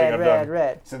coolest thing I've done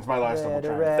red. since my last double Red,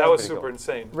 triumph. red. That was Pretty super cool.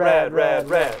 insane. Red, Red.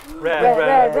 red.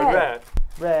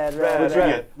 What'd you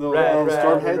get? Little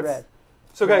storm heads?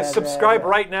 So guys, Red, subscribe red,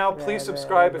 right now. red, Please red,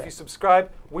 subscribe. red. If you subscribe,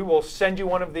 we will send you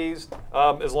one of these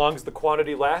as long as the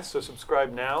quantity lasts. So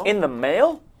subscribe now. In the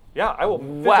mail? Yeah, I will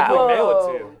physically Wow. mail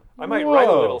it to you. I might write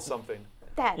a little something.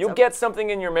 That's You'll get something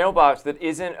in your mailbox that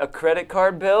isn't a credit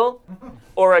card bill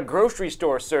or a grocery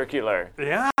store circular.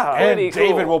 Yeah. And Pretty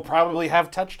David cool. will probably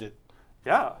have touched it.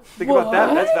 Yeah. Think about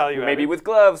that. That's value Maybe added. with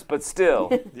gloves, but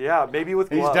still. Yeah, maybe with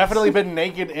He's gloves. definitely been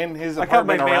naked in his I got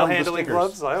my apartment mail around the handling stickers.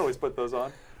 gloves. I always put those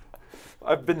on.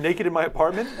 I've been naked in my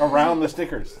apartment. Around the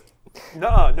stickers.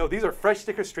 No, these are fresh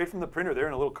stickers straight from the printer. They're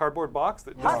in a little cardboard box.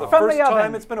 This is the from first the oven.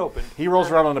 time it's been opened. He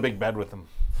rolls around on a big bed with them.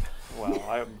 Well,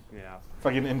 yeah.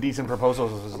 Fucking indecent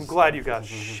proposals. I'm glad you got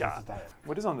shot.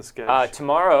 What is on the sketch?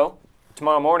 Tomorrow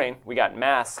morning, we got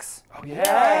masks.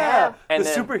 Yeah. And The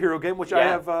then- superhero game, which I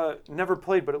Yeah. have never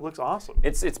played, but it looks awesome.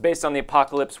 It's based on the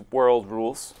Apocalypse World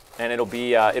rules, and it'll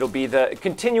be the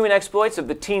continuing exploits of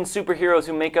the teen superheroes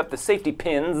who make up the safety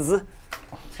pins.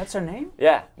 That's her name?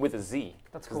 Yeah, with a Z.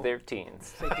 That's because cool. they're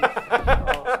teens.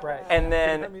 Oh, right. And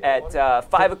then at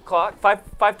 5 o'clock,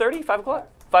 5:30, 5 o'clock.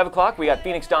 5 o'clock, we got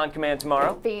Phoenix Dawn Command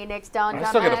tomorrow, Phoenix Dawn. I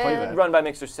still gotta play that. run by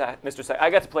Mr. Sack. I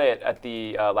got to play it at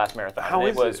the last marathon. How and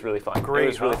is it was it? really fun. Great, It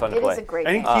was really huh? fun to It play. is a great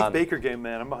Any game. Keith Baker game,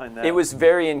 man. I'm behind that. It was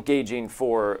very engaging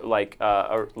for like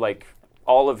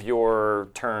all of your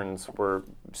turns were.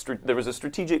 There was a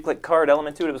strategic card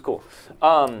element to it. It was cool.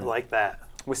 like that.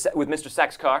 With Mr.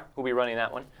 Saxcar, who'll be running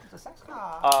that one.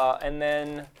 And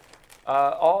then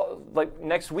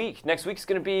next week. Next week's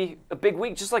going to be a big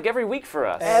week, just like every week for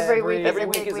us. Every week Every is a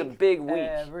week big is a week. big week.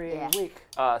 Every Yeah. week.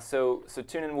 So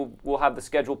tune in. We'll have the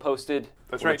schedule posted.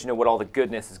 That's We'll right. Let you know what all the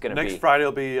goodness is going to be. Next Friday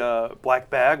will be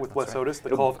Black Bag with Wes Otis, the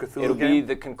Call of Cthulhu It'll game. be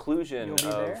the conclusion You'll be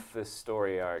of there? the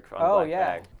story arc on Oh, Black yeah.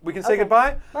 Bag. We can say Okay.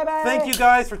 goodbye. Bye-bye. Thank you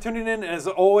guys for tuning in. As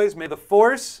always, may the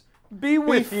Force be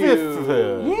with you.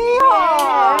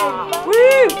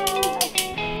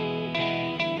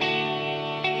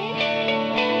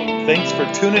 Woo! Thanks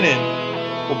for tuning in.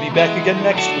 We'll be back again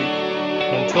next week.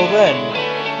 Until then,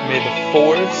 may the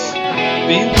Force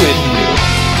be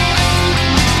with you.